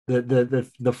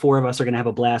 The four of us are going to have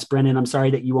a blast. Brendan, I'm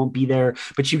sorry that you won't be there,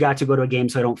 but you got to go to a game,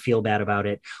 so I don't feel bad about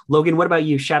it. Logan, what about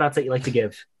you? Shout outs that you like to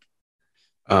give?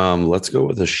 Let's go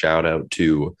with a shout out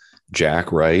to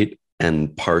Jack Wright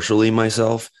and partially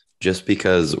myself, just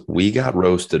because we got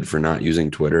roasted for not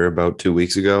using Twitter about 2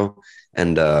 weeks ago.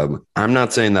 And I'm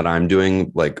not saying that I'm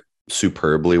doing like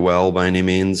superbly well by any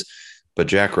means, but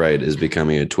Jack Wright is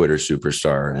becoming a Twitter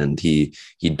superstar, and he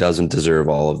doesn't deserve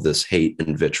all of this hate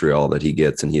and vitriol that he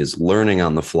gets. And he is learning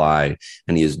on the fly,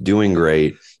 and he is doing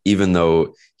great, even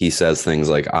though he says things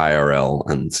like IRL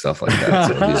and stuff like that.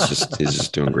 So he's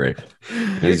just doing great.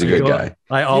 He's a good guy.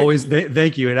 I always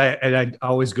thank you, and I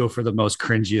always go for the most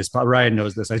cringiest. Ryan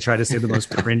knows this. I try to say the most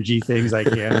cringy things I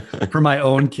can for my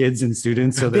own kids and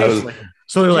students. So they're like,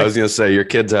 I was going to say, your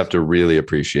kids have to really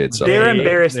appreciate something. They're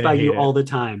embarrassed by you all the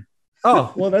time.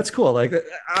 Oh, well, that's cool. Like,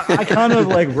 I kind of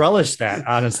like relish that,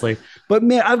 honestly. But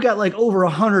man, I've got like over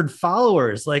 100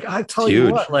 followers. Like, I tell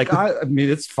you what, like, I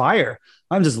mean, it's fire.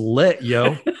 I'm just lit,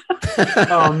 yo.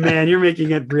 Oh man, you're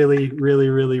making it really, really,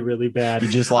 really, really bad. You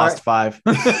just lost 5.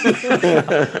 All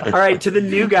right, to the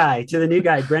new guy,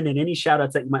 Brendan, any shout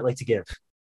outs that you might like to give?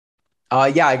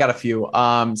 Yeah, I got a few.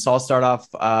 So I'll start off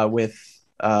with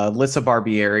Lissa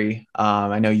Barbieri.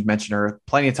 I know you've mentioned her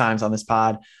plenty of times on this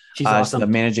pod. She's awesome. The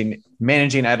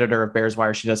managing editor of Bears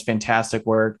Wire. She does fantastic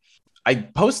work. I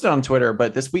posted on Twitter,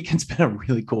 but this weekend's been a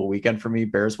really cool weekend for me,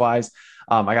 Bears wise.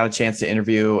 I got a chance to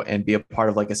interview and be a part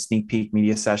of like a sneak peek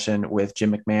media session with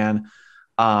Jim McMahon.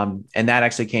 And that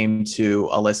actually came to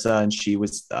Alyssa, and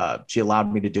she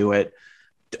allowed me to do it.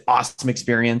 Awesome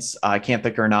experience. I can't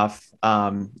thank her enough.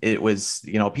 It was,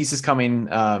 pieces coming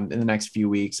in the next few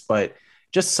weeks, but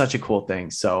just such a cool thing.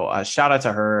 So shout out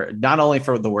to her, not only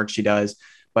for the work she does,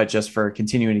 but just for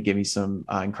continuing to give me some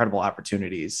incredible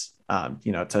opportunities,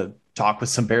 to talk with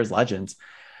some Bears legends.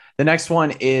 The next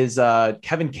one is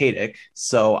Kevin Kadick.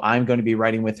 So I'm going to be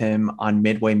writing with him on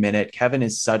Midway Minute. Kevin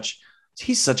is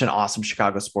he's such an awesome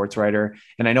Chicago sports writer.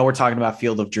 And I know we're talking about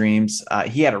Field of Dreams.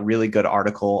 He had a really good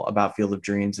article about Field of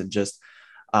Dreams and just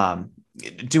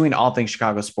doing all things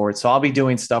Chicago sports. So I'll be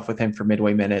doing stuff with him for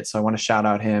Midway Minute. So I want to shout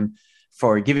out him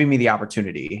for giving me the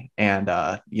opportunity. And,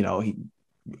 he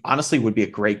honestly would be a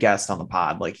great guest on the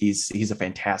pod. Like he's a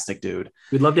fantastic dude.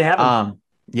 We'd love to have him.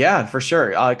 Yeah, for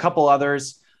sure. A couple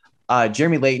others,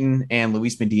 Jeremy Layton and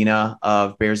Luis Medina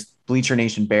of Bleacher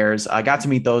Nation Bears. I got to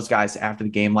meet those guys after the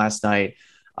game last night.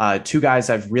 2 guys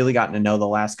I've really gotten to know the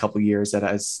last couple of years that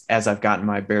as I've gotten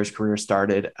my Bears career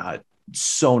started.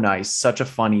 So nice, such a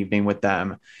fun evening with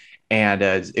them. And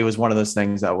it was one of those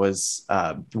things that was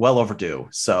well overdue.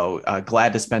 So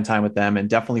glad to spend time with them, and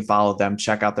definitely follow them.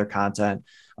 Check out their content.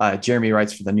 Jeremy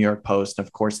writes for the New York Post. And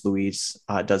of course, Luis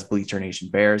does Bleacher Nation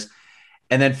Bears.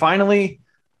 And then finally,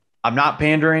 I'm not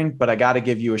pandering, but I got to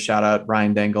give you a shout out,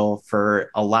 Ryan Dangle,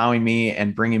 for allowing me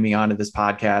and bringing me onto this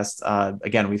podcast.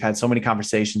 Again, we've had so many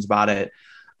conversations about it.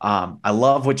 I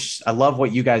love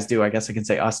what you guys do. I guess I can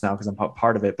say us now because I'm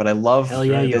part of it, but I love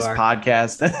this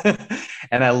podcast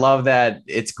and I love that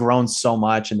it's grown so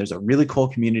much and there's a really cool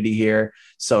community here.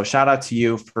 So shout out to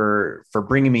you for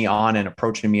bringing me on and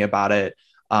approaching me about it.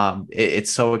 It's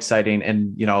so exciting.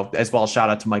 And, you know, as well, shout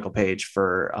out to Michael Page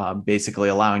for basically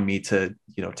allowing me to,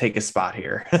 you know, take a spot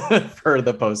here for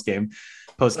the post-game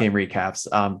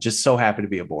recaps. Just so happy to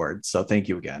be aboard. So thank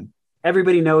you again.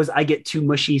 Everybody knows I get too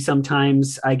mushy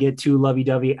sometimes. I get too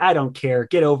lovey-dovey. I don't care.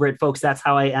 Get over it, folks. That's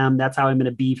how I am. That's how I'm going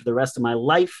to be for the rest of my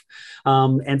life.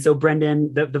 And so,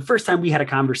 Brendan, the first time we had a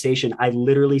conversation, I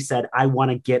literally said, I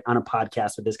want to get on a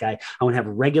podcast with this guy. I want to have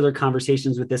regular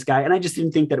conversations with this guy. And I just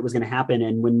didn't think that it was going to happen.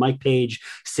 And when Mike Page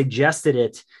suggested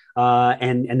it,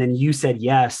 and then you said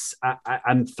yes,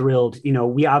 I'm thrilled. You know,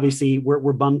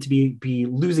 we're bummed to be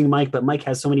losing Mike, but Mike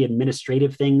has so many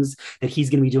administrative things that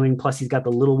he's going to be doing. Plus, he's got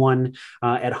the little one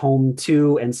at home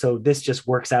too, and so this just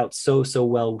works out so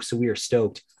well. So we are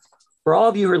stoked. For all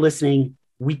of you who are listening,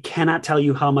 we cannot tell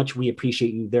you how much we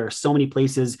appreciate you. There are so many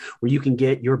places where you can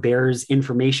get your Bears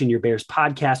information, your Bears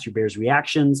podcast, your Bears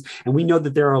reactions. And we know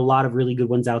that there are a lot of really good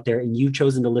ones out there, and you've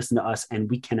chosen to listen to us, and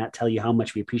we cannot tell you how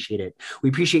much we appreciate it. We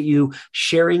appreciate you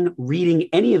sharing, reading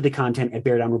any of the content at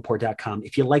beardownreport.com.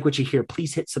 If you like what you hear,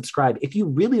 please hit subscribe. If you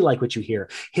really like what you hear,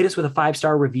 hit us with a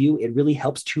 5-star review. It really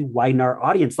helps to widen our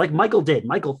audience, like Michael did.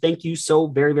 Michael, thank you so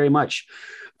very, very much.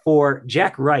 For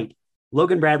Jack Wright,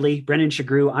 Logan Bradley, Brendan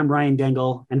Shagrew, I'm Ryan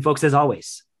Dangle. And folks, as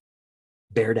always,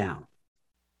 bear down.